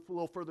and move a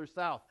little further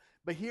south.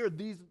 But here,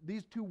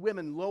 these two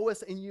women,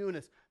 Lois and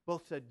Eunice,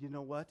 both said, you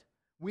know what?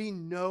 We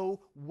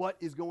know what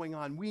is going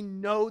on. We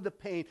know the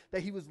pain,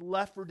 that he was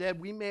left for dead.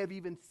 We may have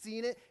even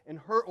seen it and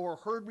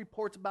heard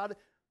reports about it.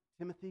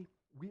 Timothy,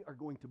 we are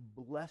going to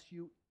bless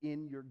you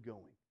in your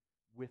going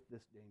with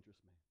this dangerous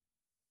man.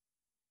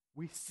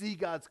 We see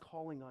God's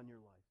calling on your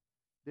life.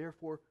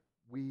 Therefore,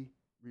 we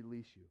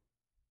release you.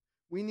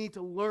 We need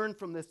to learn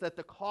from this that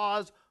the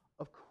cause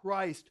of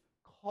Christ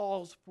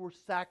calls for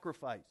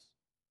sacrifice.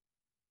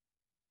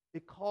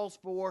 It calls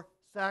for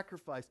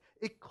sacrifice.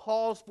 It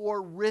calls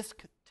for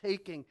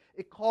risk-taking.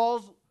 It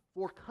calls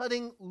for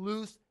cutting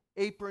loose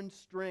apron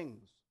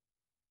strings.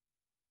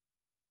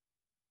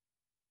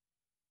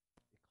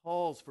 It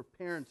calls for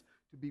parents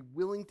to be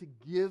willing to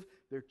give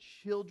their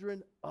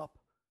children up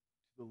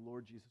to the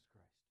Lord Jesus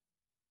Christ.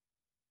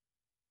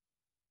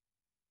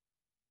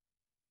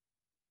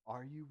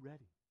 Are you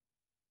ready?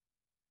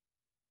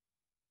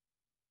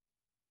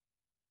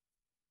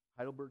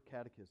 Heidelberg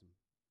Catechism,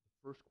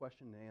 the first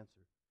question and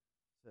answer,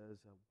 says,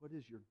 what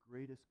is your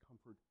greatest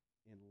comfort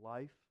in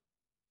life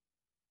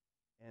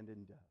and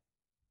in death?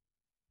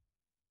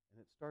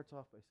 And it starts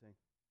off by saying,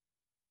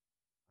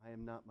 I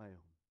am not my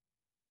own,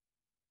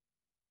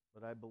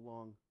 but I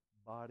belong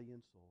body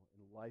and soul,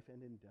 in life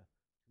and in death,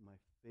 to my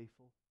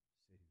faithful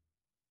Savior.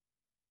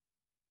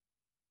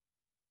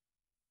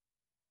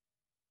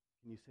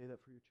 Can you say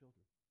that for your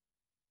children?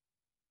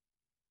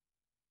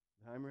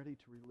 And I'm ready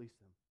to release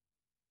them.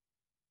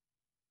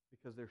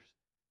 Because their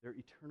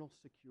eternal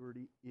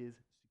security is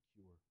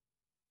secure.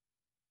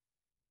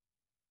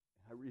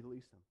 And I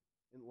release them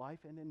in life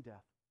and in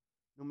death,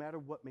 no matter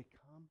what may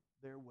come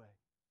their way.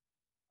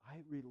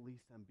 I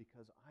release them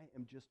because I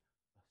am just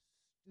a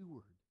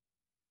steward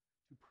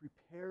to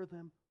prepare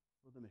them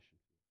for the mission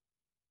field.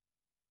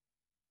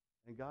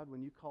 And God,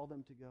 when you call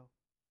them to go,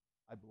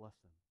 I bless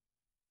them.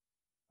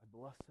 I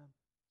bless them,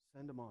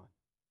 send them on.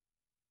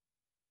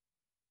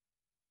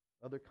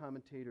 Other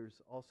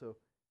commentators also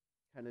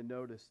kind of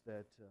noticed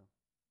that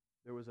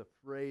there was a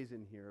phrase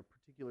in here, a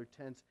particular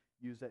tense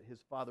use that his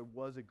father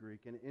was a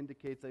Greek, and it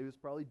indicates that he was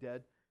probably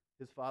dead.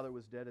 His father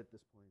was dead at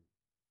this point.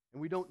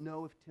 And we don't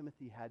know if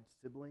Timothy had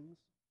siblings,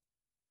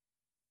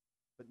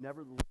 but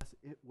nevertheless,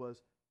 it was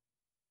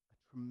a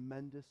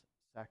tremendous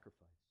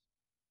sacrifice,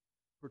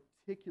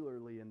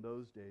 particularly in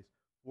those days,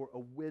 for a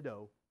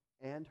widow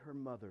and her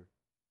mother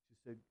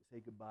to say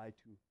goodbye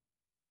to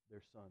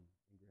their son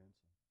and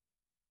grandson.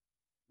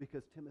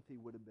 Because Timothy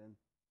would have been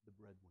the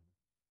breadwinner.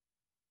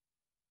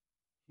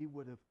 He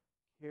would have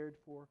cared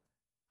for,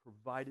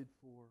 provided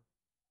for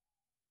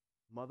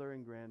mother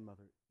and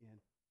grandmother in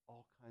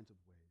all kinds of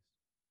ways.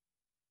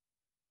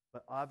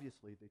 But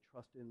obviously, they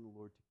trusted in the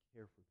Lord to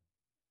care for them.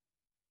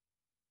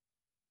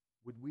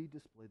 Would we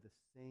display the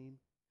same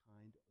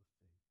kind of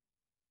faith?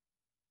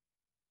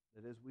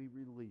 That as we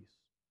release,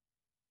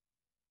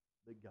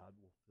 that God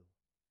will fill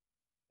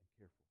and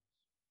care for us.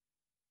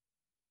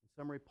 In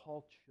summary,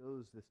 Paul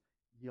chose this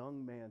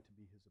young man to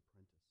be his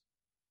apprentice.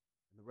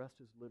 And the rest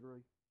is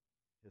literally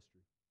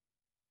history.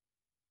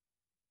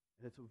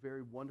 And it's a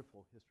very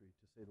wonderful history,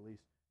 to say the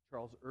least.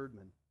 Charles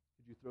Erdman,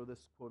 could you throw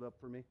this quote up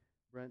for me,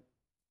 Brent?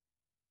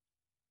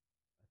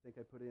 I think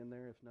I put it in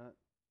there. If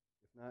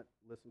not,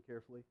 listen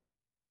carefully.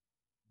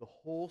 This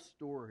whole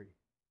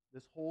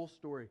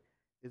story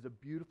is a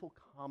beautiful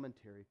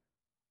commentary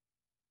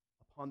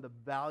upon the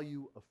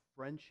value of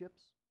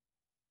friendships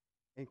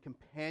and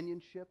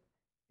companionship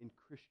in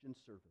Christian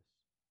service,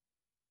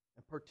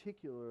 and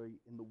particularly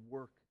in the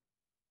work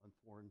on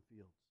foreign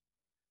fields.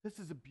 This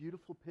is a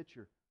beautiful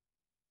picture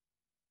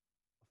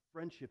of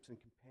friendships and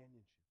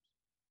companionships.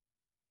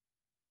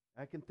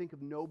 I can think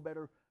of no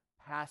better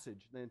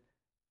passage than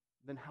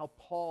how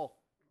Paul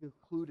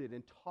concluded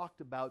and talked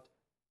about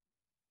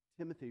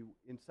Timothy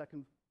in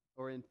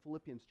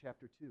Philippians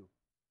chapter 2.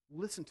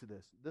 Listen to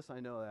this. This I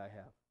know that I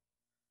have.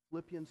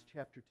 Philippians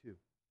chapter 2.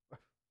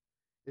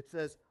 It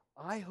says,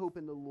 I hope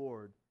in the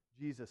Lord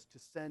Jesus to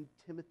send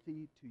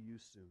Timothy to you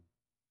soon,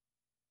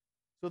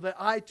 so that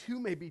I too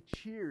may be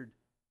cheered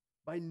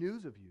by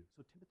news of you.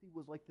 So Timothy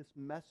was like this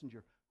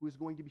messenger who is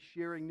going to be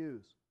sharing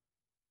news.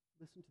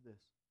 Listen to this.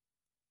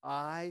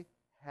 I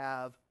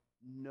have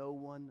no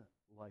one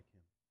like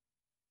him.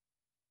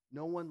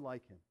 No one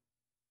like him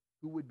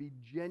who would be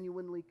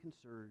genuinely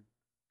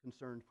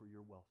concerned for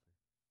your welfare.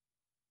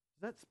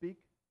 Does that speak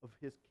of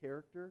his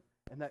character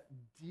and that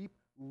deep,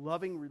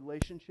 loving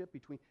relationship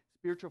between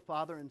spiritual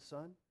father and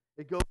son?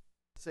 It goes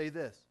to say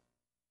this: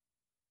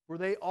 for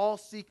they all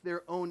seek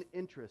their own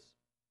interests,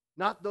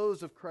 not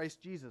those of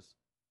Christ Jesus.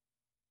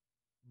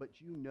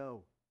 But you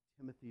know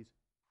Timothy's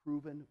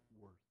proven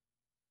worth.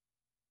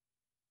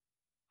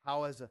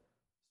 How as a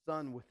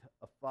son with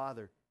a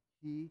father,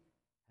 he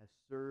has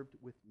served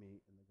with me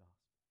in the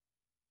gospel.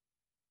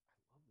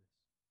 I love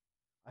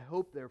this. I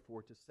hope,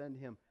 therefore, to send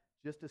him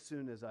just as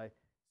soon as I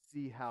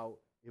see how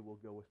it will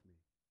go with me.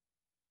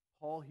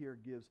 Paul here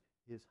gives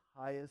his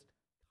highest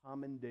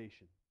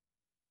commendation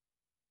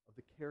of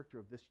the character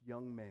of this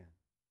young man.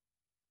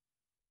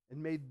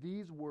 And may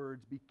these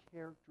words be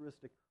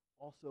characteristic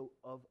also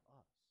of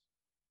us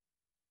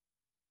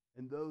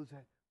and those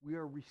that we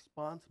are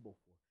responsible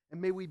for.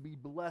 And may we be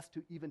blessed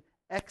to even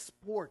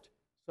export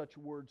such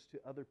words to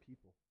other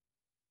people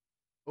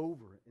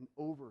over and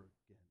over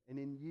again and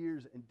in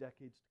years and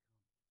decades to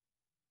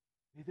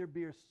come. May there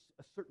be a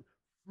certain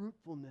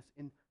fruitfulness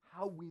in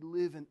how we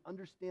live and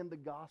understand the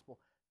gospel,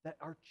 that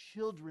our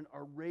children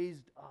are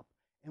raised up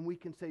and we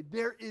can say,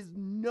 there is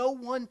no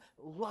one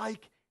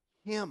like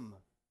him.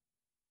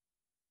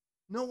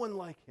 No one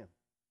like him.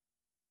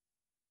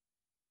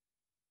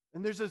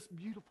 And there's this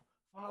beautiful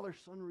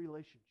father-son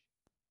relationship.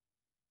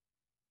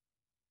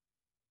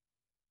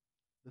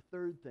 The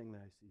third thing that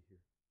I see here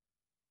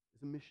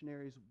is a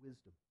missionary's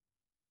wisdom,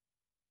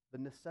 the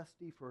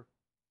necessity for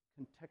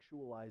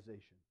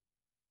contextualization.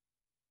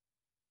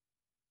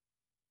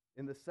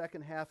 In the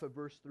second half of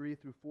verse 3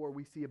 through 4,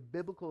 we see a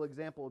biblical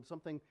example of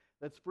something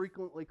that's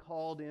frequently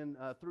called in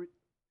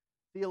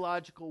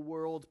theological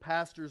worlds,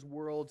 pastors'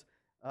 worlds,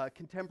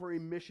 contemporary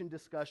mission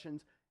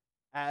discussions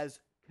as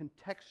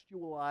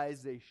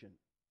contextualization.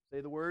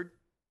 Say the word,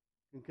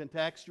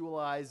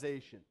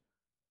 contextualization.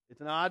 It's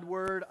an odd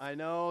word. I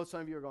know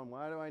some of you are going,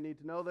 why do I need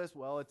to know this?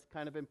 Well, it's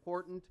kind of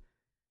important.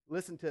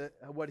 Listen to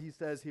what he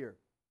says here.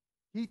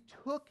 He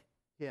took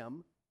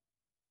him,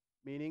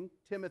 meaning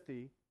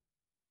Timothy,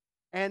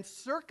 and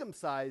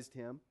circumcised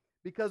him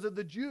because of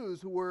the Jews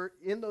who were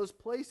in those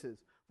places.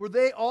 For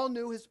they all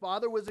knew his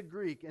father was a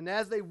Greek, and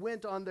as they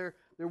went on their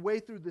way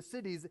through the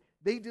cities,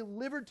 they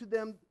delivered to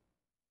them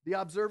the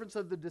observance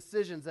of the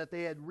decisions that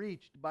they had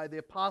reached by the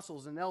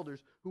apostles and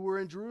elders who were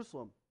in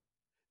Jerusalem.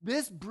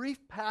 This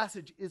brief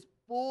passage is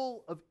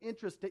full of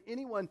interest to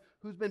anyone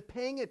who's been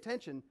paying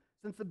attention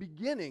since the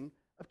beginning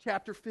of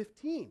chapter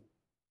 15.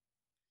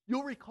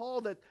 You'll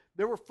recall that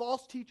there were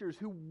false teachers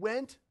who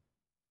went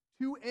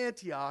to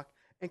Antioch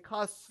and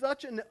caused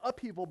such an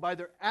upheaval by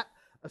their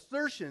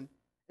assertion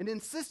and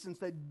insistence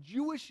that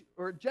Jewish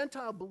or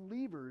Gentile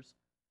believers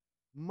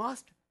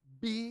must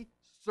be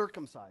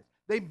circumcised.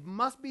 They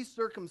must be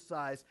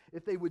circumcised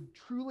if they would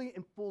truly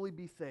and fully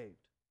be saved.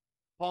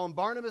 Paul and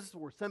Barnabas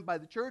were sent by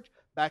the church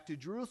back to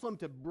Jerusalem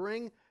to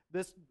bring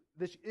this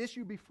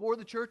issue before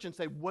the church and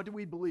say, what do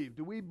we believe?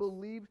 Do we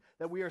believe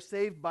that we are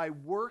saved by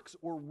works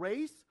or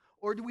race?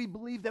 Or do we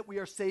believe that we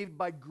are saved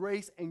by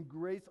grace and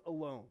grace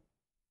alone?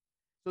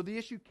 So the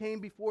issue came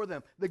before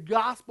them. The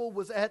gospel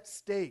was at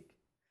stake.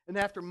 And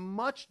after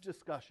much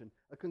discussion,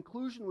 a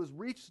conclusion was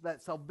reached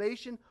that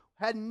salvation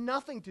had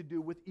nothing to do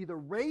with either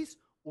race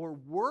or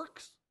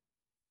works,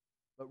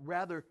 but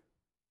rather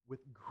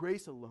with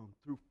grace alone,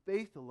 through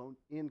faith alone,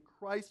 in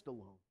Christ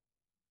alone.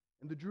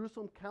 And the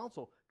Jerusalem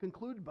Council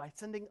concluded by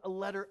sending a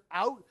letter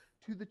out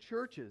to the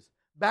churches,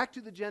 back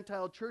to the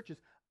Gentile churches,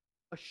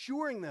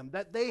 assuring them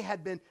that they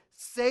had been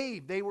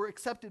saved. They were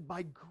accepted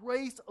by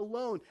grace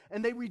alone,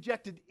 and they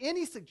rejected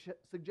any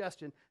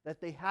suggestion that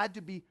they had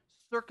to be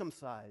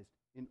circumcised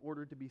in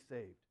order to be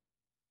saved.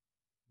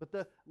 But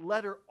the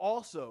letter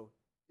also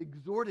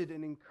exhorted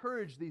and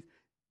encouraged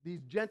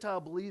these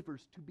Gentile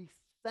believers to be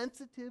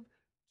sensitive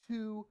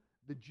to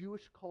the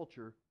Jewish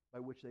culture by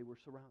which they were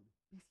surrounded.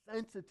 Be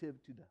sensitive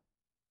to them.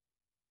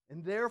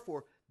 And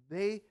therefore,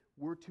 they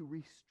were to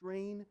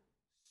restrain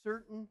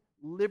certain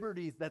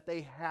liberties that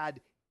they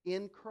had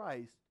in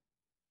Christ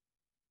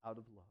out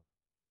of love.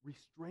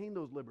 Restrain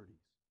those liberties.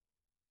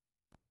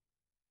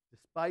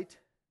 Despite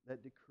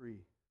that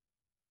decree,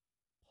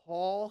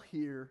 Paul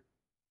here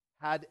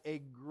had a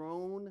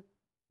grown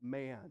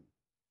man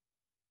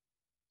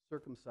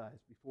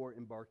circumcised before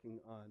embarking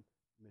on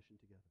mission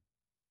together.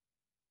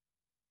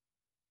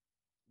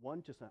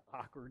 One, just an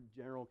awkward,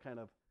 general kind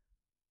of,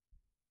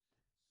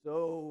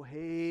 so,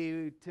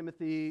 hey,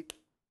 Timothy,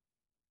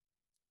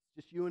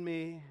 just you and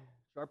me,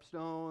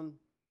 Sharpstone,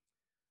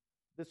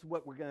 this is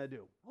what we're going to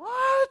do.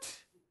 What?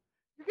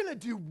 You're going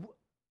to do what?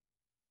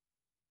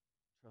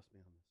 Trust me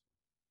on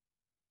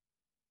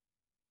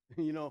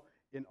this. You know,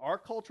 in our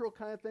cultural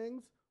kind of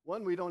things,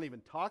 one, we don't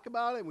even talk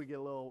about it, and we get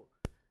a little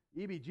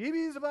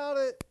EBGBs about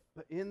it,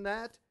 but in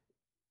that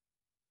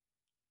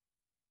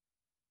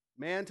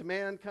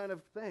man-to-man kind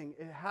of thing,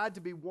 it had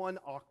to be one,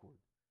 awkward.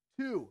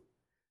 Two,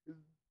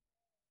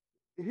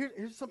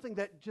 here's something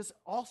that just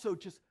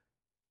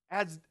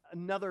adds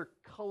another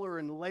color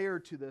and layer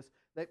to this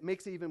that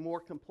makes it even more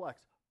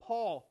complex.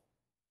 Paul,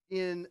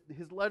 in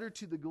his letter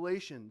to the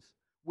Galatians,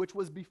 which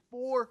was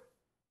before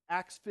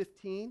Acts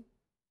 15,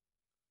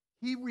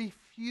 he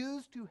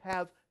refused to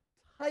have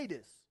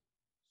Titus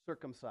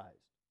circumcised.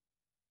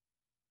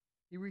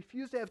 He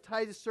refused to have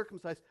Titus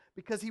circumcised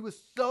because he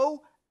was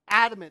so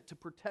adamant to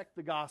protect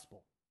the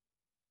gospel.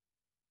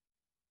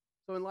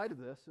 So in light of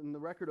this, in the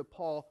record of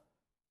Paul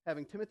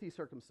having Timothy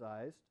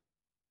circumcised,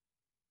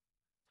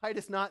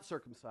 Titus not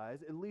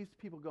circumcised, it leaves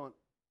people going,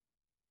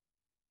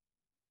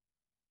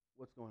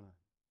 what's going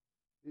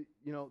on?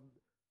 You know,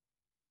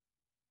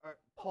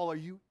 Paul, are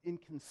you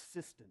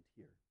inconsistent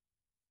here?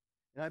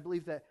 And I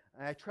believe that,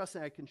 and I trust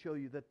that I can show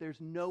you that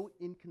there's no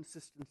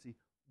inconsistency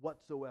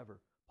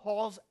whatsoever.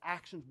 Paul's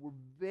actions were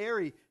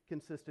very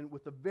consistent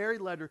with the very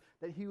letter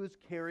that he was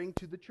carrying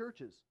to the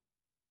churches.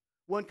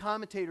 One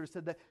commentator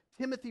said that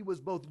Timothy was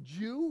both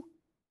Jew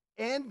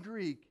and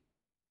Greek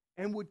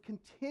and would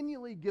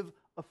continually give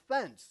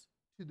offense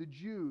to the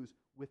Jews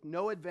with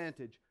no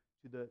advantage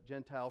to the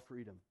Gentile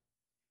freedom.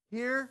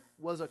 Here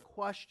was a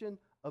question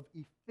of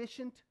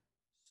efficient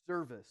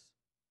service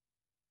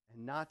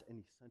and not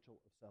an essential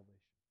of salvation.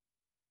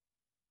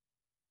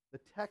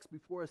 The text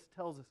before us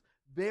tells us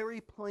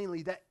very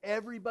plainly that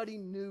everybody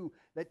knew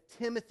that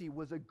Timothy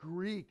was a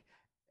Greek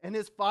and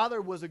his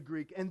father was a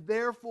Greek, and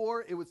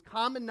therefore it was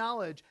common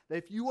knowledge that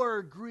if you are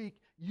a Greek,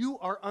 you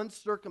are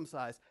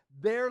uncircumcised.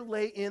 There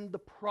lay in the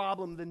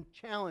problem, the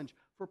challenge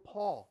for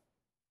Paul.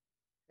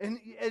 And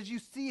as you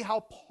see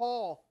how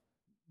Paul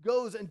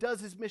goes and does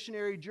his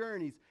missionary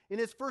journeys, in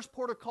his first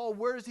port of call,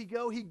 where does he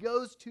go? He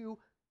goes to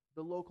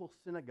the local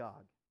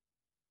synagogue.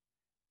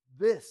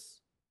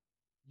 This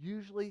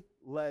usually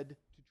led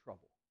to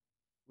trouble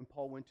when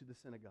Paul went to the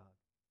synagogue.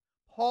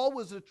 Paul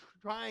was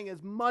trying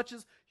as much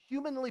as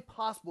humanly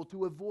possible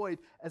to avoid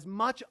as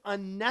much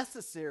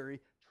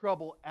unnecessary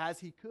trouble as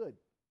he could.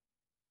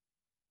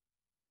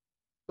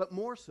 But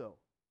more so,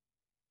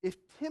 if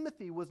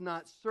Timothy was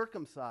not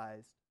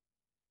circumcised,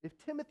 if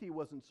Timothy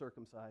wasn't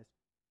circumcised,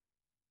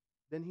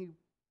 then he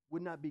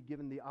would not be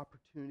given the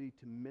opportunity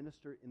to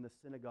minister in the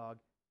synagogue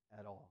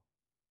at all.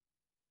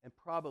 And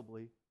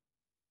probably,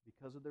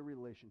 because of their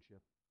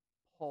relationship,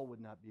 Paul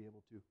would not be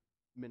able to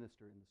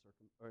minister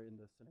in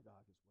the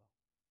synagogue as well.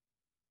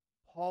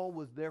 Paul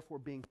was therefore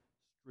being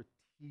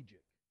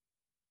strategic.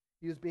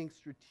 He was being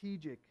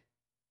strategic.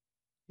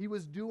 He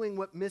was doing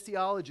what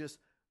missiologists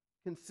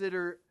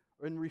consider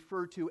and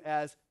refer to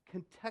as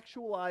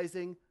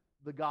contextualizing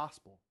the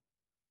gospel.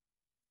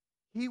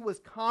 He was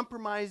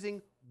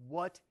compromising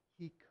what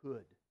he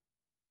could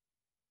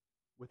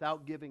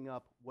without giving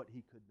up what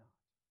he could not.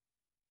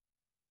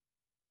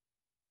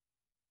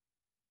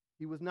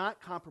 He was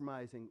not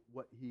compromising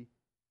what he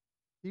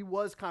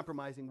was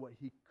compromising what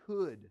he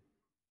could.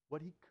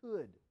 What he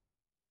could.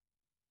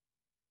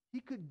 He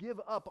could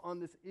give up on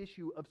this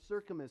issue of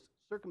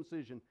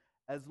circumcision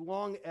as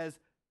long as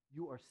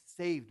You are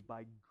saved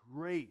by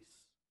grace.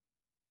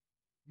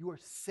 You are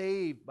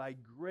saved by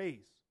grace.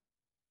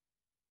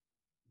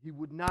 He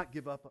would not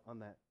give up on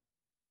that.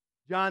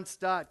 John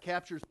Stott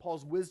captures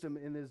Paul's wisdom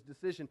in his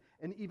decision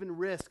and even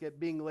risk at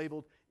being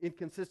labeled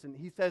inconsistent.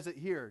 He says it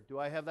here. Do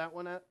I have that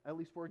one at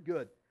least for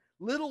good?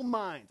 Little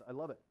minds, I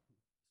love it.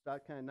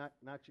 Stott kind of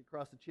knocks you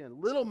across the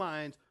chin. Little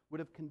minds would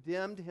have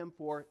condemned him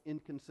for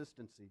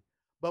inconsistency.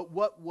 But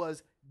what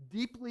was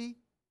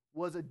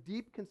a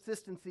deep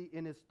consistency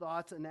in his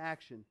thoughts and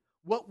action.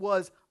 What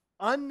was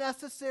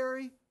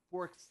unnecessary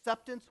for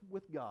acceptance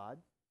with God,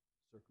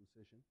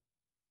 circumcision,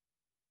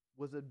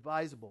 was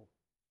advisable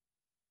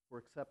for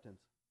acceptance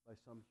by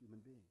some human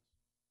beings.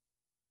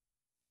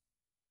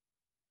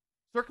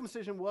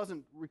 Circumcision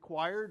wasn't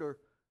required or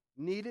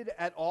needed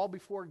at all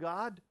before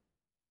God.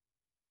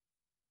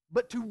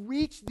 But to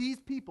reach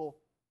these people,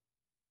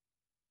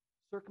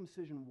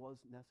 circumcision was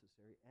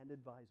necessary and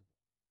advisable.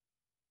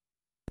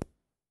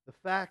 The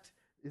fact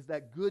is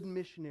that good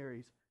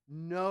missionaries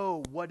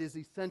know what is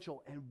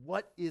essential and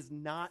what is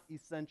not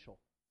essential.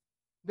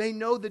 They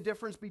know the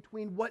difference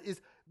between what is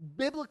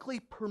biblically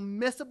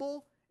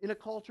permissible in a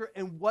culture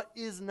and what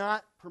is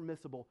not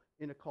permissible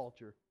in a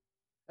culture.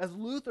 As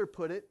Luther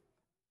put it,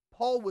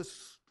 Paul was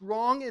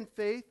strong in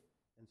faith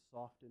and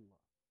soft in love.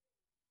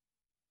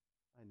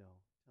 I know,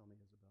 tell me,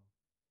 Isabel.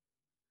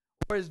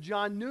 Or as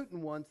John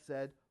Newton once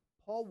said,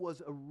 Paul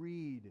was a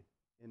reed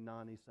in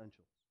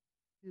non-essentials.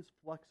 He is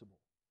flexible,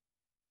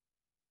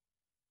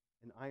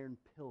 an iron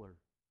pillar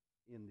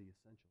in the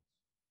essentials.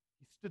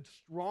 He stood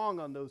strong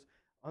on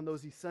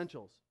those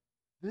essentials.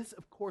 This,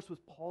 of course, was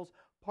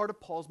part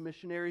of Paul's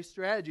missionary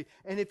strategy.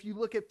 And if you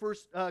look at 1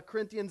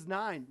 Corinthians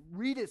 9,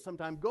 read it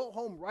sometime. Go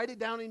home, write it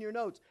down in your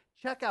notes.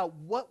 Check out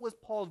what was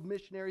Paul's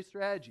missionary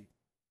strategy.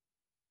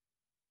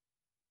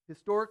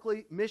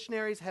 Historically,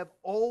 missionaries have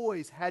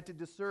always had to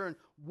discern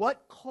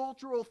what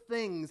cultural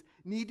things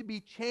need to be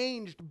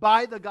changed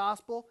by the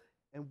gospel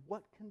and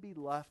what can be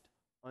left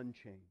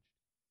unchanged.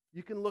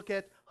 You can look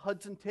at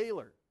Hudson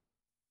Taylor.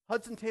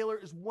 Hudson Taylor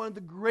is one of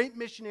the great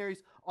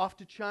missionaries off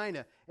to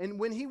China. And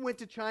when he went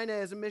to China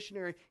as a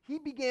missionary, he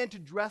began to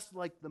dress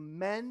like the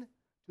men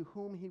to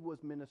whom he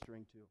was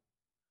ministering to.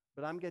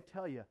 But I'm going to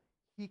tell you,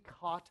 he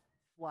caught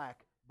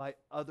flack by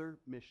other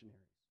missionaries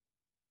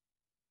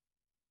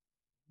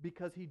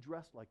because he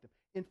dressed like them.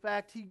 In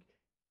fact,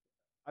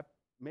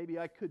 maybe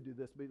I could do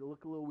this, but it'll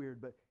look a little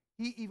weird, but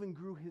he even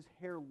grew his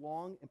hair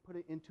long and put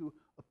it into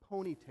a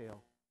ponytail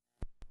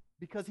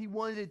because he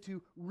wanted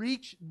to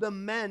reach the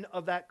men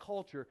of that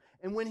culture.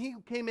 And when he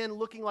came in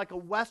looking like a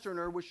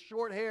Westerner with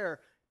short hair,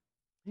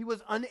 he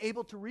was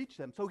unable to reach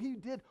them. So he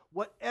did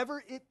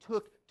whatever it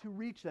took to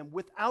reach them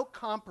without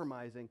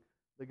compromising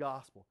the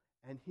gospel.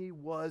 And he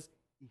was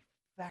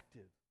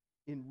effective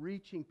in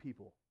reaching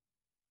people.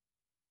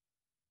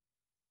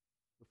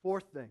 The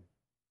fourth thing,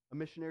 a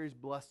missionary's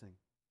blessing.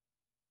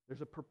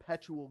 There's a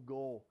perpetual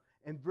goal.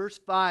 And verse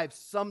 5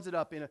 sums it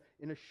up in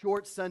a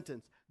short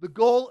sentence. The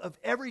goal of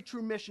every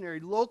true missionary,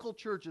 local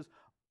churches,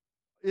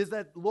 is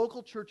that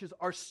local churches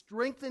are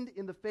strengthened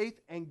in the faith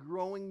and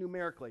growing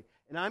numerically.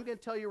 And I'm going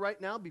to tell you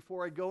right now,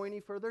 before I go any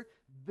further,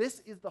 this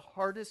is the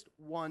hardest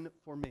one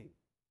for me.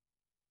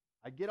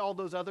 I get all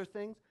those other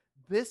things.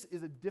 This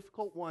is a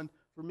difficult one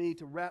for me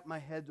to wrap my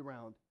head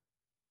around.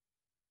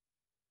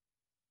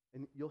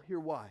 And you'll hear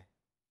why.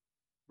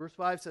 Verse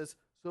 5 says,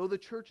 so the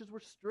churches were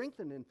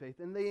strengthened in faith,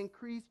 and they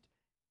increased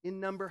in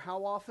number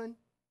how often?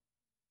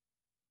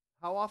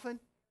 How often?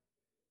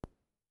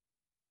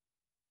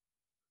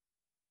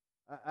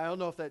 I don't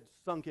know if that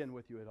sunk in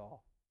with you at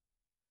all.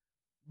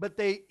 But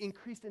they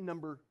increased in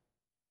number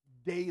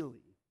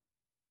daily.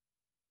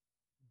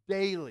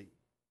 Daily.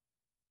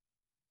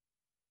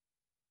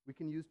 We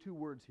can use two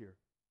words here.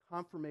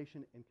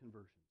 Confirmation and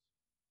conversions.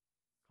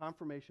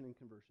 Confirmation and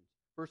conversions.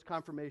 First,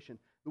 confirmation.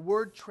 The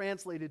word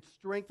translated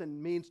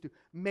strengthen means to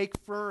make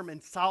firm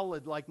and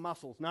solid like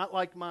muscles. Not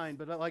like mine,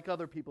 but like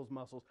other people's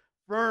muscles.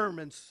 Firm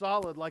and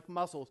solid like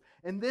muscles.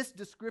 And this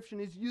description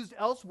is used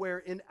elsewhere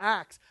in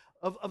Acts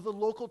of the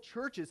local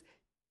churches.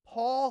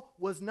 Paul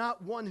was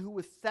not one who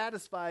was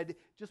satisfied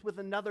just with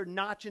another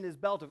notch in his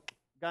belt of,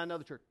 got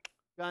another church,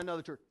 got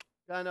another church,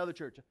 got another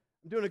church.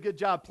 I'm doing a good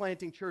job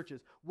planting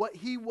churches. What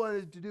he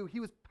wanted to do, he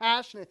was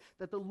passionate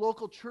that the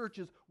local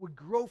churches would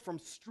grow from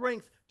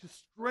strength to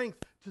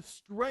strength to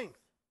strength.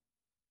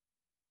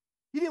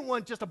 He didn't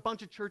want just a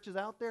bunch of churches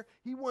out there.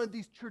 He wanted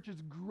these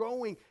churches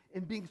growing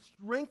and being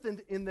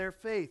strengthened in their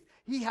faith.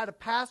 He had a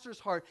pastor's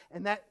heart,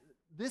 and that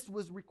this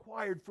was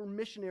required for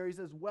missionaries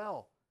as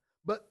well.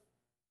 But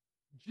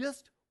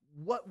just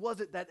what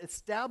was it that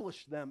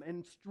established them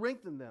and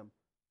strengthened them?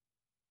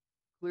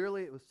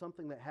 Clearly, it was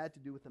something that had to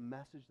do with the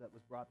message that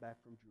was brought back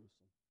from Jerusalem.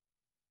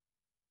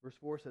 Verse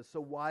 4 says,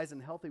 so wise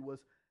and healthy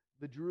was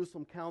the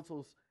Jerusalem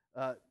Council's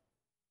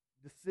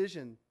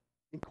decision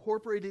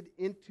incorporated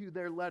into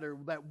their letter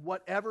that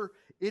whatever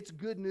its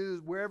good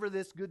news, wherever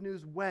this good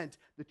news went,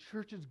 the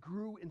churches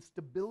grew in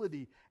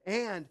stability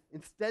and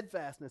in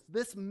steadfastness.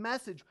 This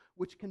message,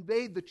 which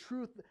conveyed the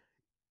truth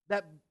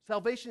that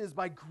salvation is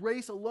by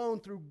grace alone,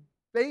 through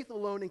faith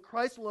alone in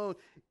Christ alone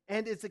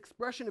and its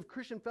expression of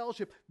Christian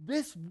fellowship,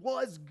 this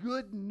was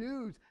good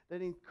news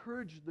that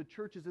encouraged the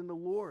churches in the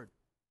Lord.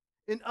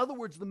 In other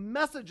words, the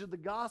message of the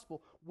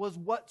gospel was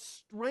what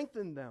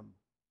strengthened them.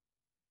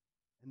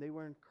 And they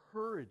were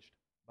encouraged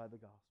by the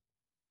gospel.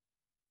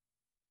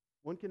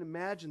 One can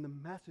imagine the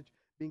message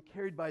being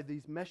carried by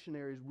these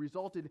missionaries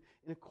resulted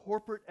in a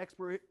corporate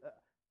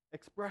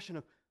expression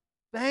of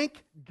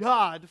thank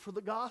God for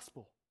the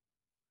gospel.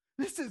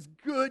 This is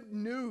good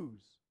news.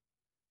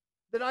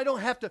 That I don't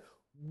have to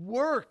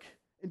work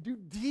and do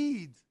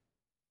deeds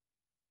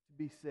to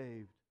be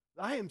saved.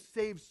 I am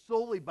saved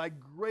solely by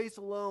grace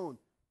alone.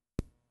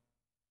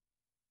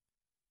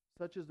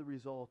 Such is the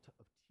result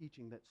of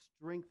teaching that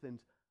strengthens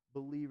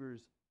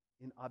believers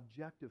in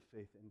objective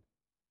faith in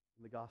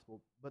the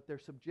gospel, but their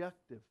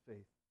subjective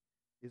faith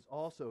is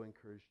also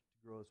encouraged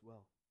to grow as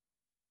well.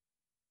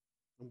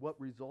 And what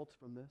results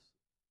from this?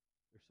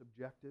 They're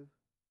subjective.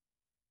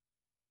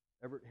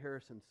 Everett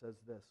Harrison says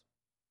this: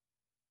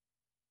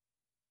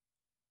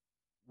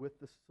 with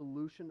the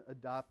solution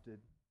adopted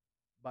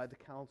by the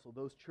council,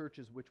 those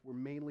churches which were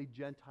mainly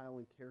Gentile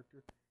in character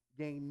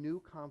gained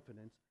new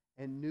confidence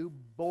and new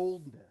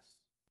boldness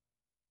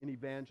in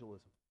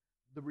evangelism.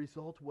 The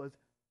result was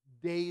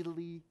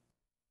daily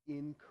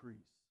increase.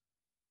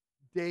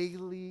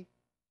 Daily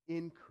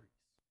increase.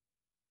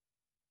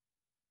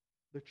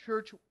 The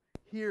church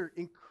here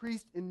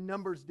increased in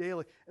numbers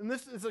daily. And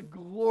this is a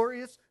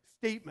glorious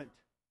statement.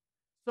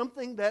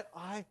 Something that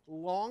I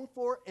long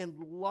for and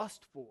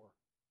lust for.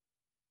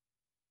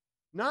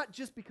 Not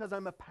just because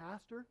I'm a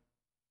pastor,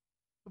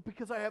 but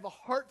because I have a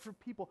heart for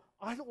people.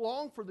 I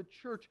long for the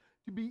church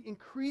to be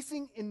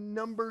increasing in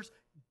numbers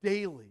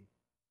daily.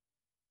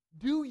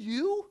 Do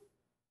you?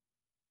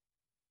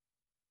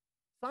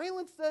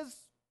 Silence says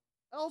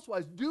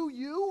elsewise. Do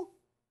you?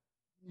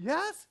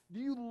 Yes? Do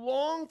you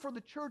long for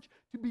the church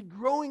to be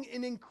growing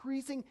and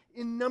increasing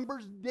in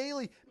numbers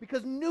daily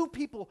because new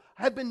people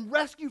have been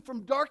rescued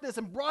from darkness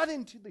and brought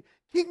into the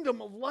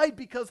kingdom of light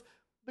because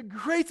the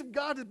grace of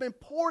God has been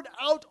poured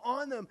out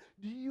on them?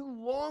 Do you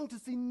long to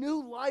see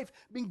new life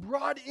being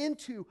brought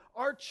into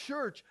our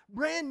church?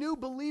 Brand new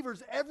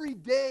believers every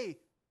day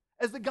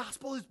as the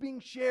gospel is being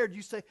shared.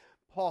 You say,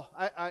 Paul,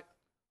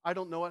 I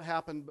don't know what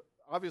happened, but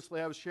obviously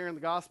I was sharing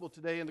the gospel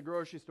today in the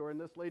grocery store and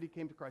this lady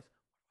came to Christ.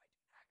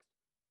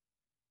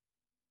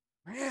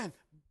 What do I do next? Man,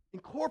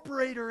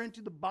 incorporate her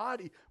into the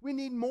body. We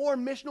need more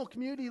missional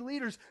community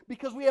leaders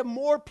because we have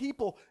more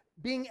people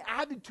being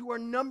added to our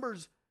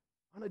numbers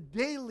on a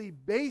daily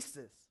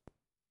basis.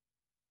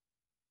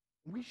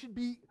 We should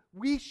be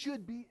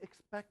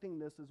expecting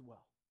this as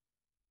well.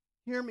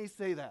 Hear me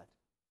say that.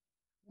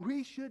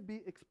 We should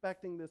be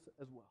expecting this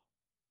as well.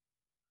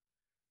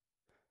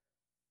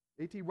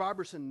 A.T.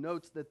 Robertson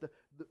notes that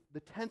the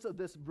tense of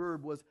this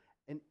verb was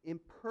an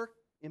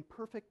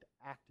imperfect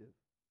active.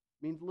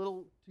 Means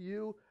little to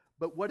you,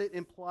 but what it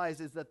implies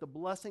is that the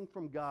blessing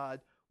from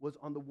God was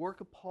on the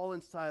work of Paul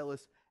and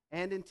Silas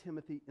and in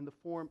Timothy in the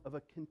form of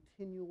a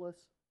continuous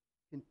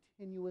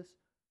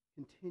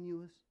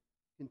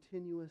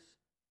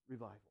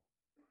revival.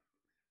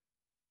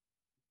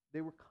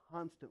 They were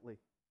constantly,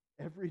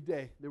 every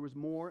day, there was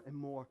more and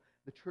more.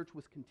 The church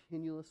was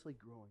continuously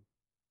growing.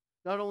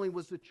 Not only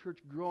was the church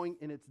growing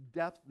in its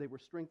depth, they were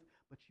strength,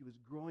 but she was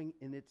growing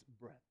in its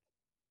breadth.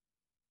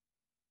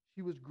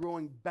 She was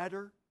growing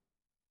better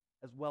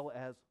as well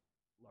as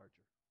larger.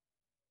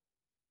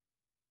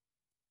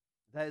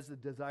 That is the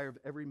desire of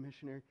every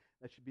missionary.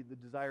 That should be the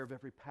desire of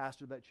every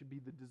pastor. That should be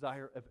the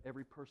desire of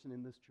every person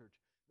in this church.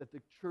 That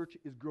the church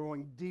is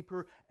growing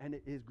deeper and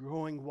it is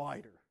growing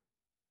wider.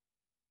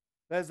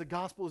 That as the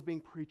gospel is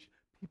being preached,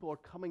 people are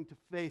coming to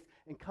faith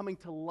and coming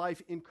to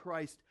life in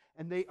Christ,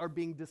 and they are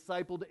being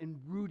discipled and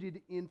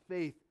rooted in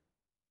faith.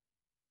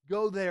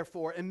 Go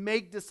therefore and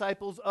make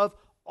disciples of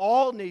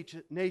all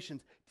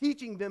nations,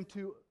 teaching them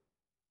to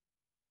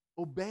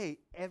obey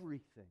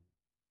everything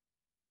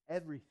that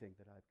I've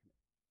commanded.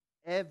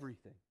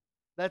 Everything.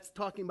 That's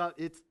talking about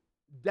its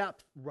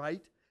depth,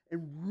 right?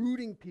 And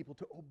rooting people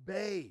to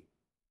obey.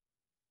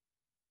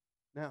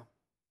 Now,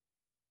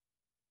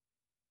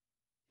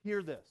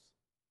 hear this.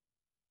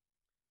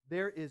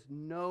 There is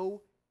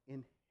no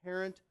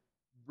inherent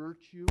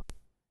virtue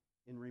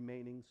in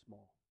remaining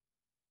small.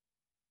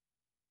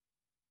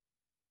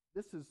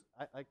 This is,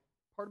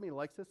 part of me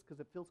likes this because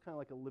it feels kind of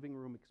like a living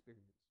room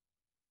experience.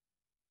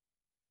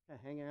 Kind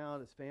of hanging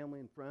out as family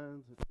and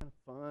friends. It's kind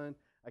of fun.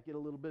 I get a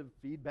little bit of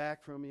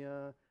feedback from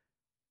you.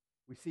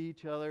 We see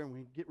each other and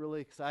we get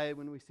really excited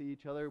when we see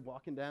each other.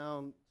 Walking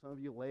down, some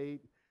of you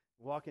late,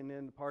 walking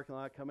in the parking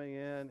lot, coming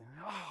in.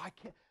 Oh,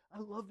 I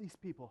love these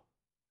people.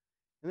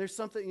 And there's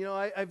something,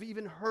 I've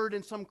even heard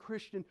in some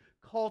Christian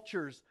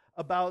cultures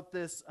about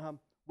this.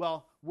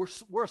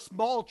 We're a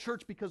small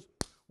church because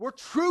we're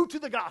true to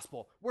the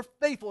gospel. We're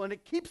faithful, and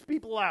it keeps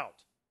people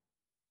out.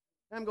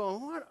 And I'm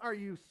going, what are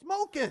you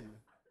smoking?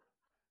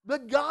 The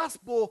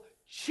gospel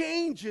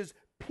changes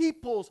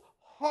people's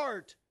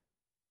heart.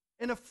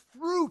 And a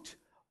fruit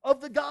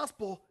of the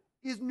gospel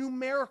is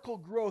numerical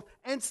growth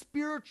and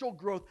spiritual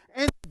growth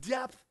and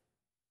depth.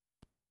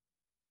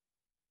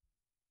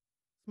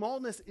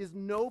 Smallness is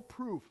no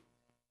proof,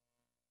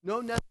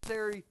 no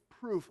necessary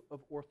proof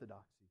of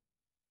orthodoxy.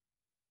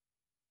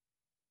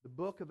 The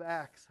book of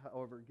Acts,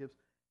 however, gives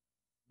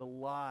the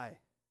lie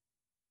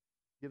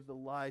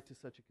to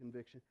such a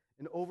conviction.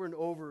 And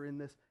over in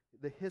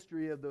the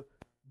history of the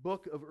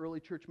book of early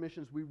church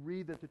missions, we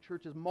read that the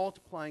church is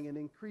multiplying and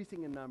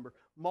increasing in number,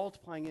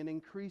 multiplying and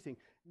increasing.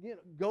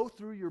 Go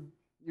through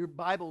your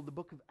Bible, the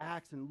book of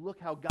Acts, and look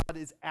how God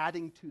is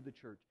adding to the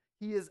church.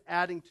 He is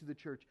adding to the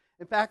church.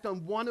 In fact,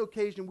 on one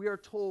occasion, we are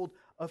told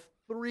of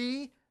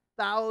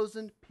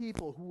 3,000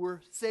 people who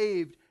were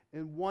saved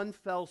in one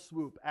fell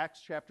swoop.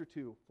 Acts chapter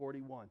 2,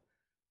 41.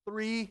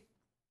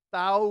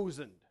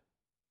 3,000.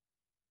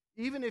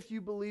 Even if you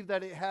believe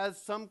that it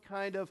has some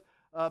kind of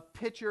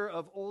picture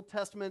of Old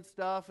Testament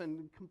stuff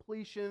and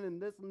completion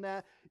and this and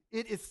that,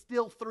 it is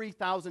still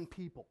 3,000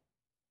 people.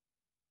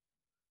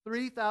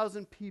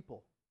 3,000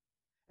 people.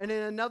 And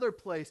in another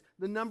place,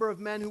 the number of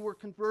men who were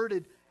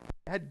converted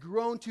had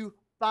grown to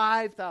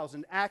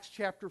 5,000. Acts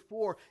chapter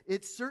 4.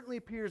 It certainly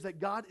appears that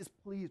God is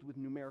pleased with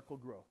numerical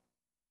growth.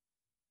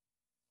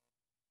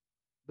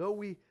 Though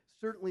we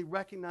certainly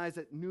recognize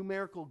that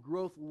numerical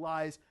growth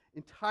lies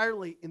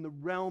entirely in the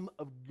realm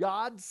of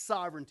God's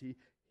sovereignty,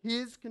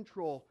 His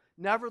control,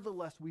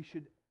 nevertheless, we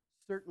should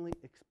certainly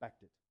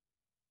expect it.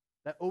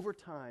 That over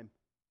time,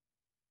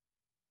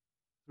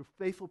 through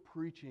faithful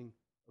preaching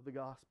of the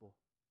gospel,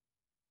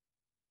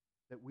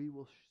 that we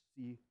will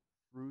see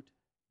fruit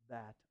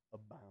that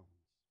abounds.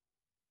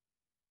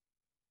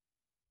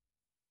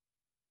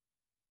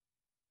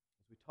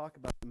 As we talk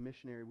about the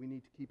missionary, we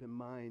need to keep in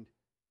mind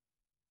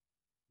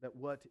that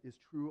what is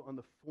true on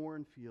the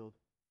foreign field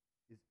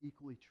is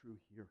equally true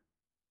here.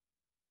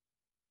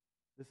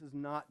 This is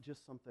not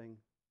just something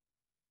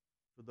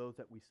for those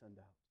that we send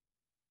out.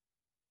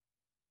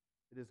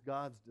 It is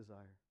God's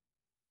desire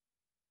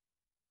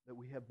that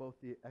we have both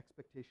the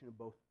expectation of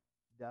both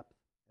depth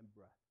and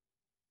breadth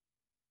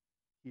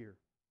here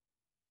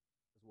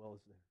as well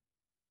as there.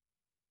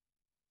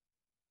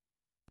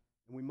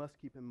 And we must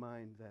keep in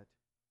mind that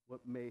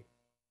what may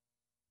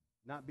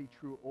not be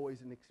true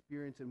always in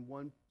experience in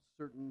one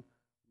certain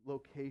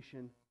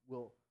location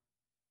will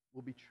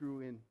be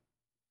true in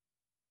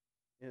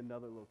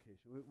another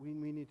location.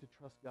 We need to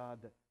trust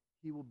God that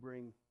He will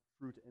bring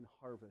fruit and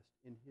harvest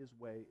in His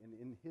way and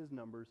in His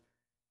numbers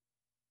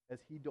as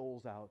He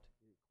doles out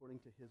according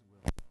to His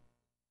will.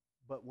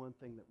 But one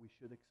thing that we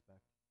should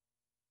expect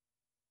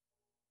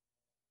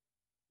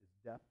is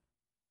depth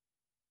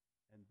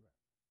and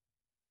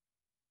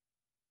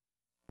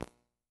breadth.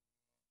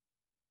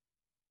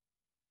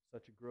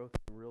 Such a growth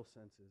in a real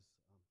sense is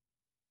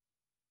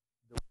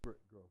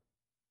deliberate growth.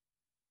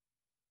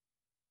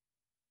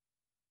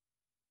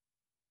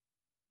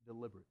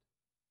 Deliberate.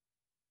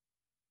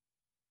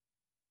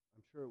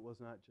 I'm sure it was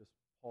not just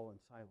Paul and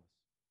Silas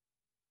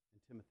and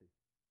Timothy.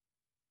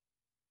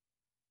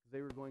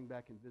 They were going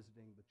back and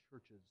visiting the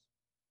churches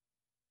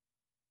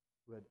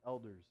who had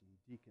elders and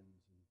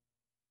deacons and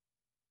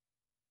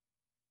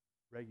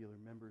regular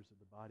members of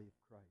the body of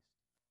Christ,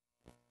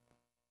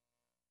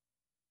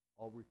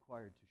 all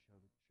required to share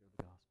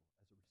the gospel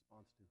as a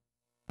response to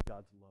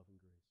God's love and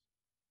grace.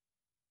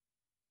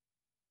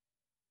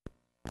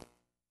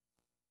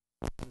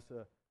 Is this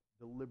a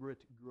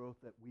deliberate growth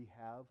that we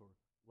have, or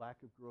lack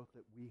of growth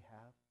that we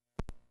have?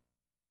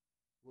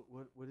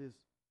 What is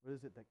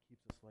it that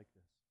keeps us like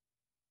this?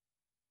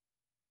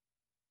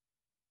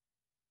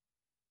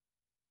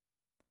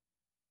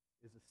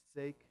 Is the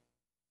sake,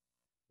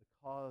 the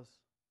cause,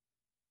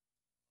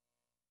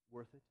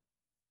 worth it?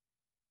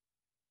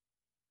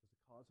 Because the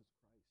cause is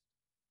Christ.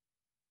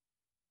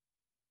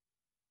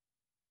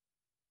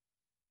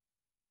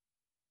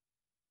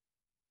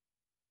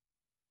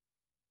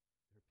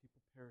 There are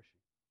people perishing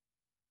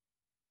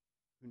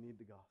who need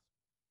the gospel.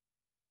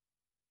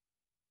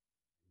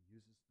 He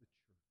uses the church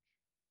to do so.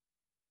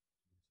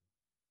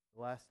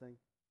 The last thing,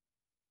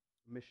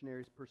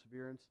 missionaries'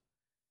 perseverance,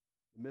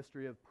 the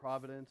mystery of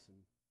providence and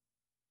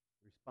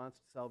response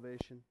to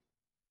salvation.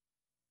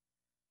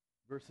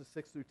 Verses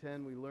 6 through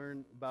 10, we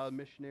learn about a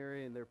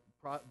missionary and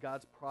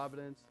God's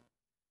providence.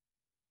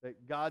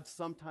 That God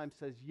sometimes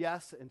says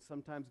yes and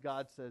sometimes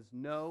God says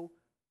no.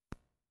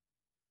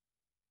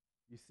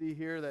 You see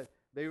here that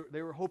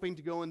they were hoping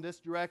to go in this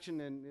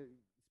direction, and the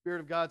Spirit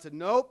of God said,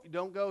 nope,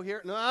 don't go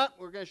here. No,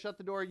 we're going to shut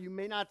the door. You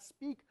may not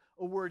speak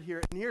a word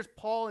here. And here's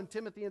Paul and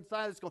Timothy and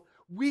Silas going,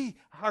 we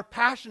are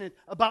passionate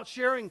about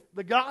sharing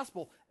the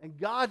gospel. And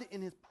God,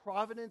 in His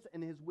providence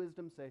and His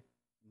wisdom, say,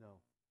 no.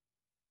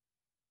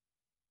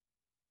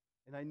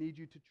 And I need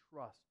you to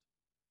trust.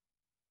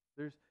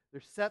 There's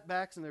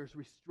setbacks and there's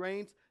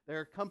restraints.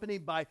 They're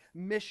accompanied by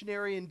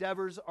missionary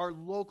endeavors, our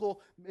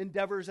local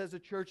endeavors as a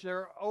church. There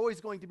are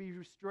always going to be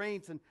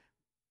restraints.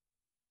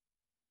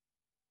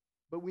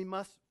 But we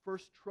must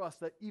first trust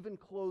that even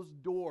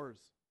closed doors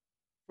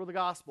for the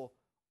gospel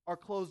are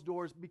closed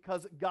doors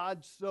because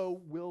God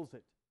so wills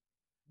it.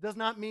 Does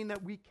not mean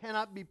that we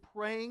cannot be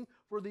praying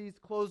for these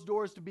closed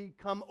doors to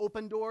become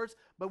open doors,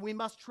 but we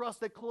must trust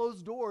that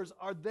closed doors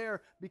are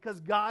there because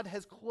God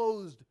has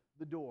closed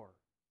the door.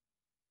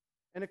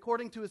 And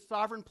according to his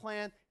sovereign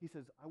plan, he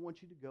says, I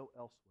want you to go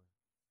elsewhere.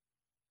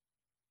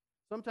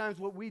 Sometimes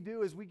what we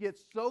do is we get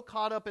so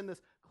caught up in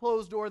this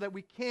closed door that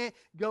we can't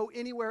go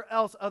anywhere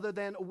else other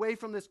than away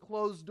from this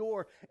closed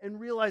door and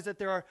realize that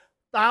there are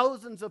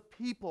thousands of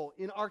people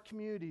in our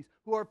communities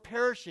who are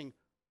perishing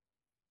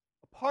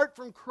apart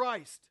from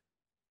Christ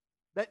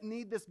that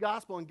need this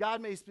gospel. And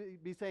God may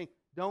be saying,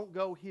 don't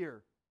go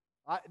here.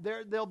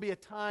 There'll be a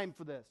time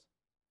for this.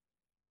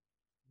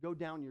 Go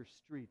down your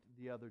street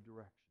the other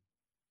direction.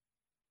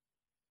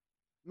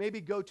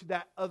 Maybe go to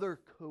that other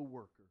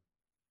coworker.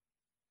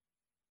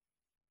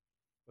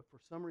 But for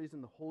some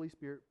reason, the Holy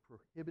Spirit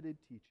prohibited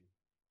teaching.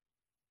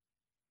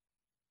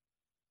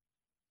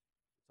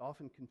 It's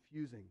often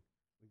confusing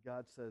when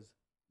God says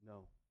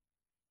no.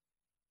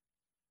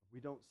 We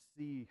don't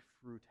see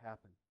fruit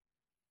happen.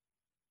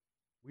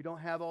 We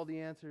don't have all the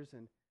answers,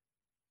 and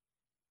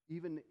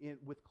even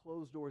with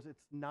closed doors,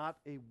 it's not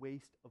a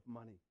waste of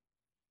money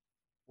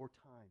or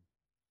time.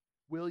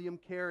 William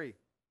Carey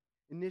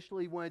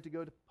initially wanted to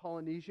go to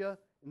Polynesia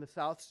in the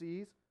South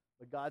Seas,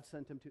 but God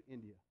sent him to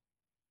India.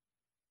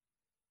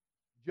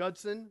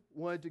 Judson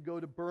wanted to go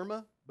to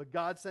Burma, but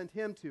God sent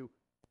him to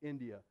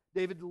India.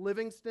 David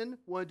Livingstone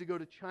wanted to go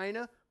to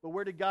China, but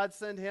where did God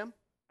send him?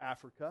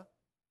 Africa.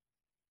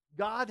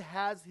 God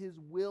has his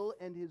will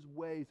and his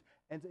ways,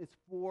 and it's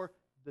for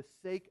the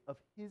sake of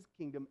his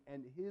kingdom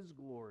and his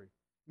glory.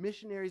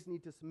 Missionaries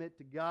need to submit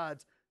to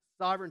God's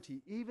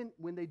sovereignty, even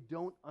when they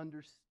don't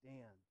understand.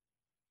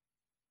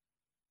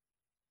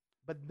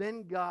 But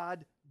then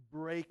God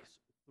breaks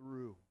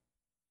through.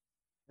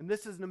 And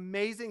this is an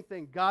amazing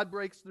thing. God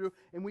breaks through,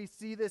 and we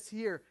see this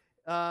here.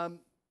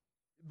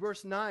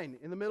 Verse 9,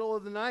 in the middle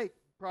of the night,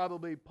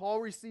 probably,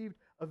 Paul received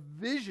a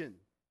vision.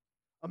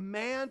 A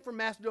man from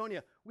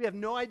Macedonia. We have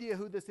no idea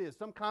who this is.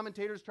 Some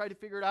commentators tried to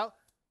figure it out.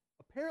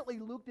 Apparently,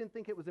 Luke didn't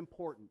think it was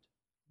important.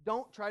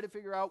 Don't try to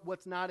figure out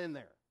what's not in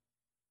there.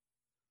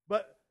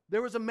 But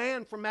there was a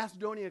man from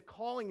Macedonia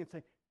calling and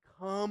saying,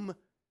 come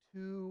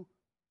to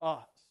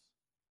us.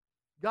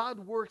 God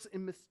works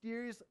in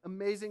mysterious,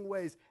 amazing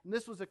ways. And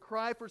this was a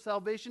cry for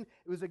salvation.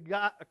 It was a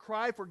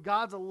cry for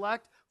God's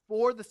elect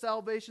for the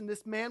salvation.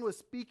 This man was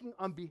speaking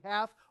on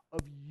behalf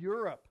of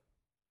Europe.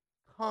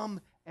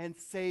 Come and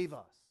save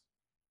us.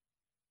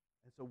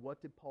 And so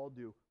what did Paul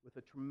do? With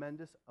a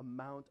tremendous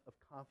amount of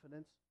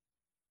confidence,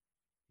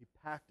 he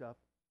packed up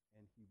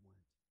and he went.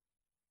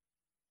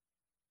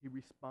 He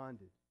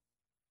responded.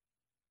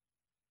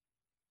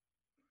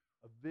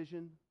 A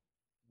vision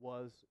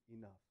was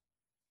enough.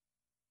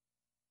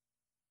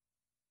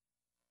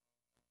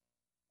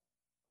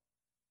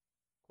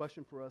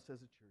 Question for us as a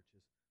church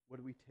is, what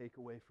do we take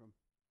away from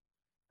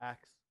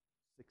Acts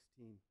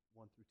 16,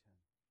 1 through 10?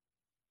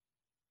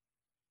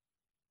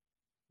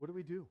 What do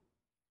we do?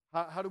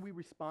 How do we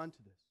respond to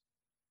this?